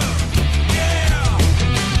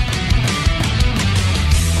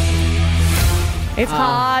 It's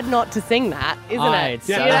hard not to sing that, isn't Oh, it? it's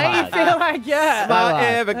You so know, hard. you feel like, yeah. Am I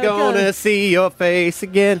ever gonna see your face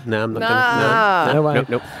again? No, I'm not gonna. No way.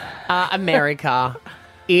 Nope. America,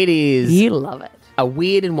 it is You love it. a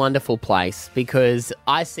weird and wonderful place because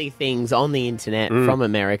I see things on the internet from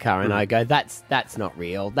America and I go, that's not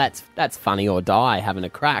real. That's funny or die having a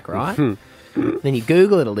crack, right? Then you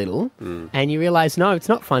Google it a little and you realise, no, it's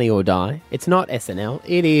not funny or die. It's not SNL.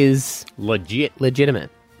 It is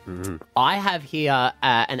legitimate. I have here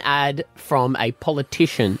an ad from a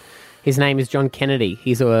politician. His name is John Kennedy.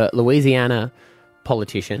 He's a Louisiana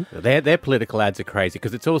politician. Their political ads are crazy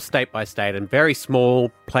because it's all state by state, and very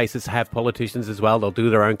small places have politicians as well. They'll do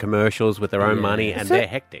their own commercials with their own money, and they're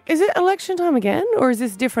hectic. Is it election time again, or is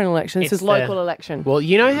this different election? This is local election. Well,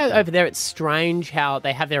 you know how over there it's strange how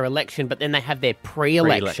they have their election, but then they have their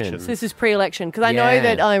pre-election. So this is pre-election, because I know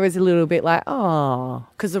that I was a little bit like,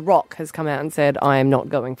 because The Rock has come out and said, I am not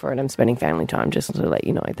going for it. I'm spending family time, just to let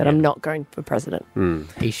you know that I'm not going for president.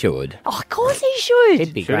 He should. Oh, of course he should.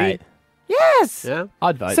 It'd be great. Yes. Yeah,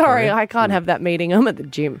 I'd vote Sorry, for him. I can't have that meeting. I'm at the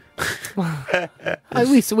gym.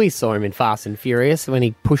 We saw him in Fast and Furious when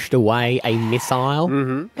he pushed away a missile.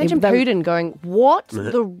 Imagine Putin going, what?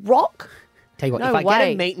 The Rock? Tell you what, No if I get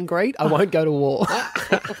way. a meet and greet, I won't go to war.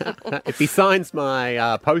 If he signs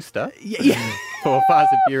my poster for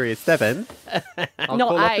Fast and Furious 7, I'll Not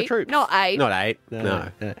call off the 8. troops. Not 8. Not 8. No.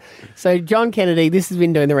 So John Kennedy, this has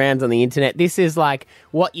been doing the rounds on the internet. This is like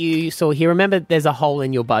what you saw here. Remember, there's a hole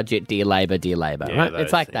in your budget, dear Labor, Yeah, right? those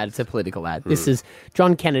It's like that. It's a political ad. This is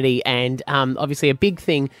John Kennedy, and obviously a big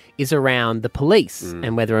thing is around the police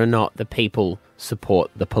and whether or not the people support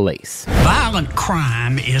the police. Violent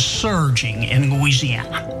crime is surging in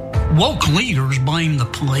Louisiana. Woke leaders blame the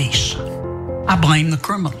police. I blame the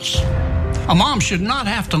criminals. A mom should not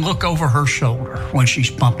have to look over her shoulder when she's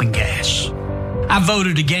pumping gas. I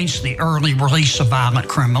voted against the early release of violent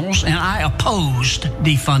criminals, and I opposed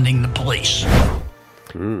defunding the police.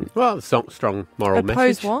 Well, strong moral Oppose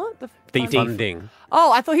message. what? The Defunding.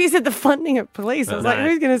 Oh, I thought he said the funding of police. I was like, No.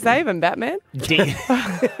 who's going to save him, Batman?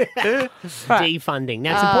 Defunding.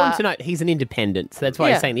 Now, it's important to note he's an independent, so that's why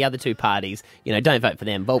Yeah. he's saying the other two parties, don't vote for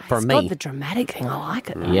them, vote for It's me. got the dramatic thing. I like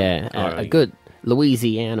it. Now. Yeah, a good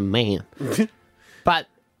Louisiana man. But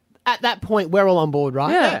at that point, we're all on board,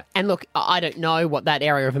 right? Yeah. And look, I don't know what that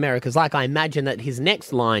area of America is like. I imagine that his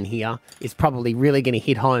next line here is probably really going to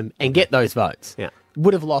hit home and get those votes. Yeah.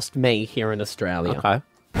 Would have lost me here in Australia. Okay.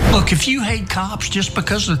 Look, if you hate cops just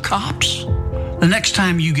because they're cops, the next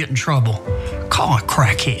time you get in trouble, call a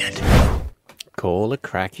crackhead. Call a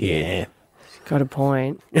crackhead. Yeah. Got a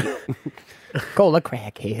point. Call a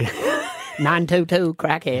crackhead. 922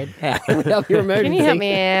 crackhead. Help your emergency. Can you help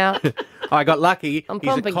me out? I got lucky. I'm He's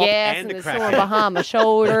a pumping cop gas and and a there's someone crackhead. behind my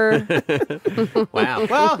shoulder. Wow.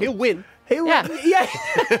 Well, he'll win. Yeah.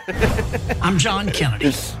 I'm John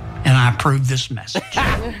Kennedy, and I approve this message.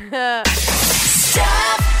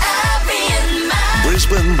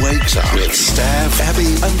 Brisbane wakes up with Stav, Abby,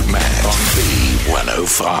 and Matt on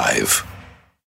B105.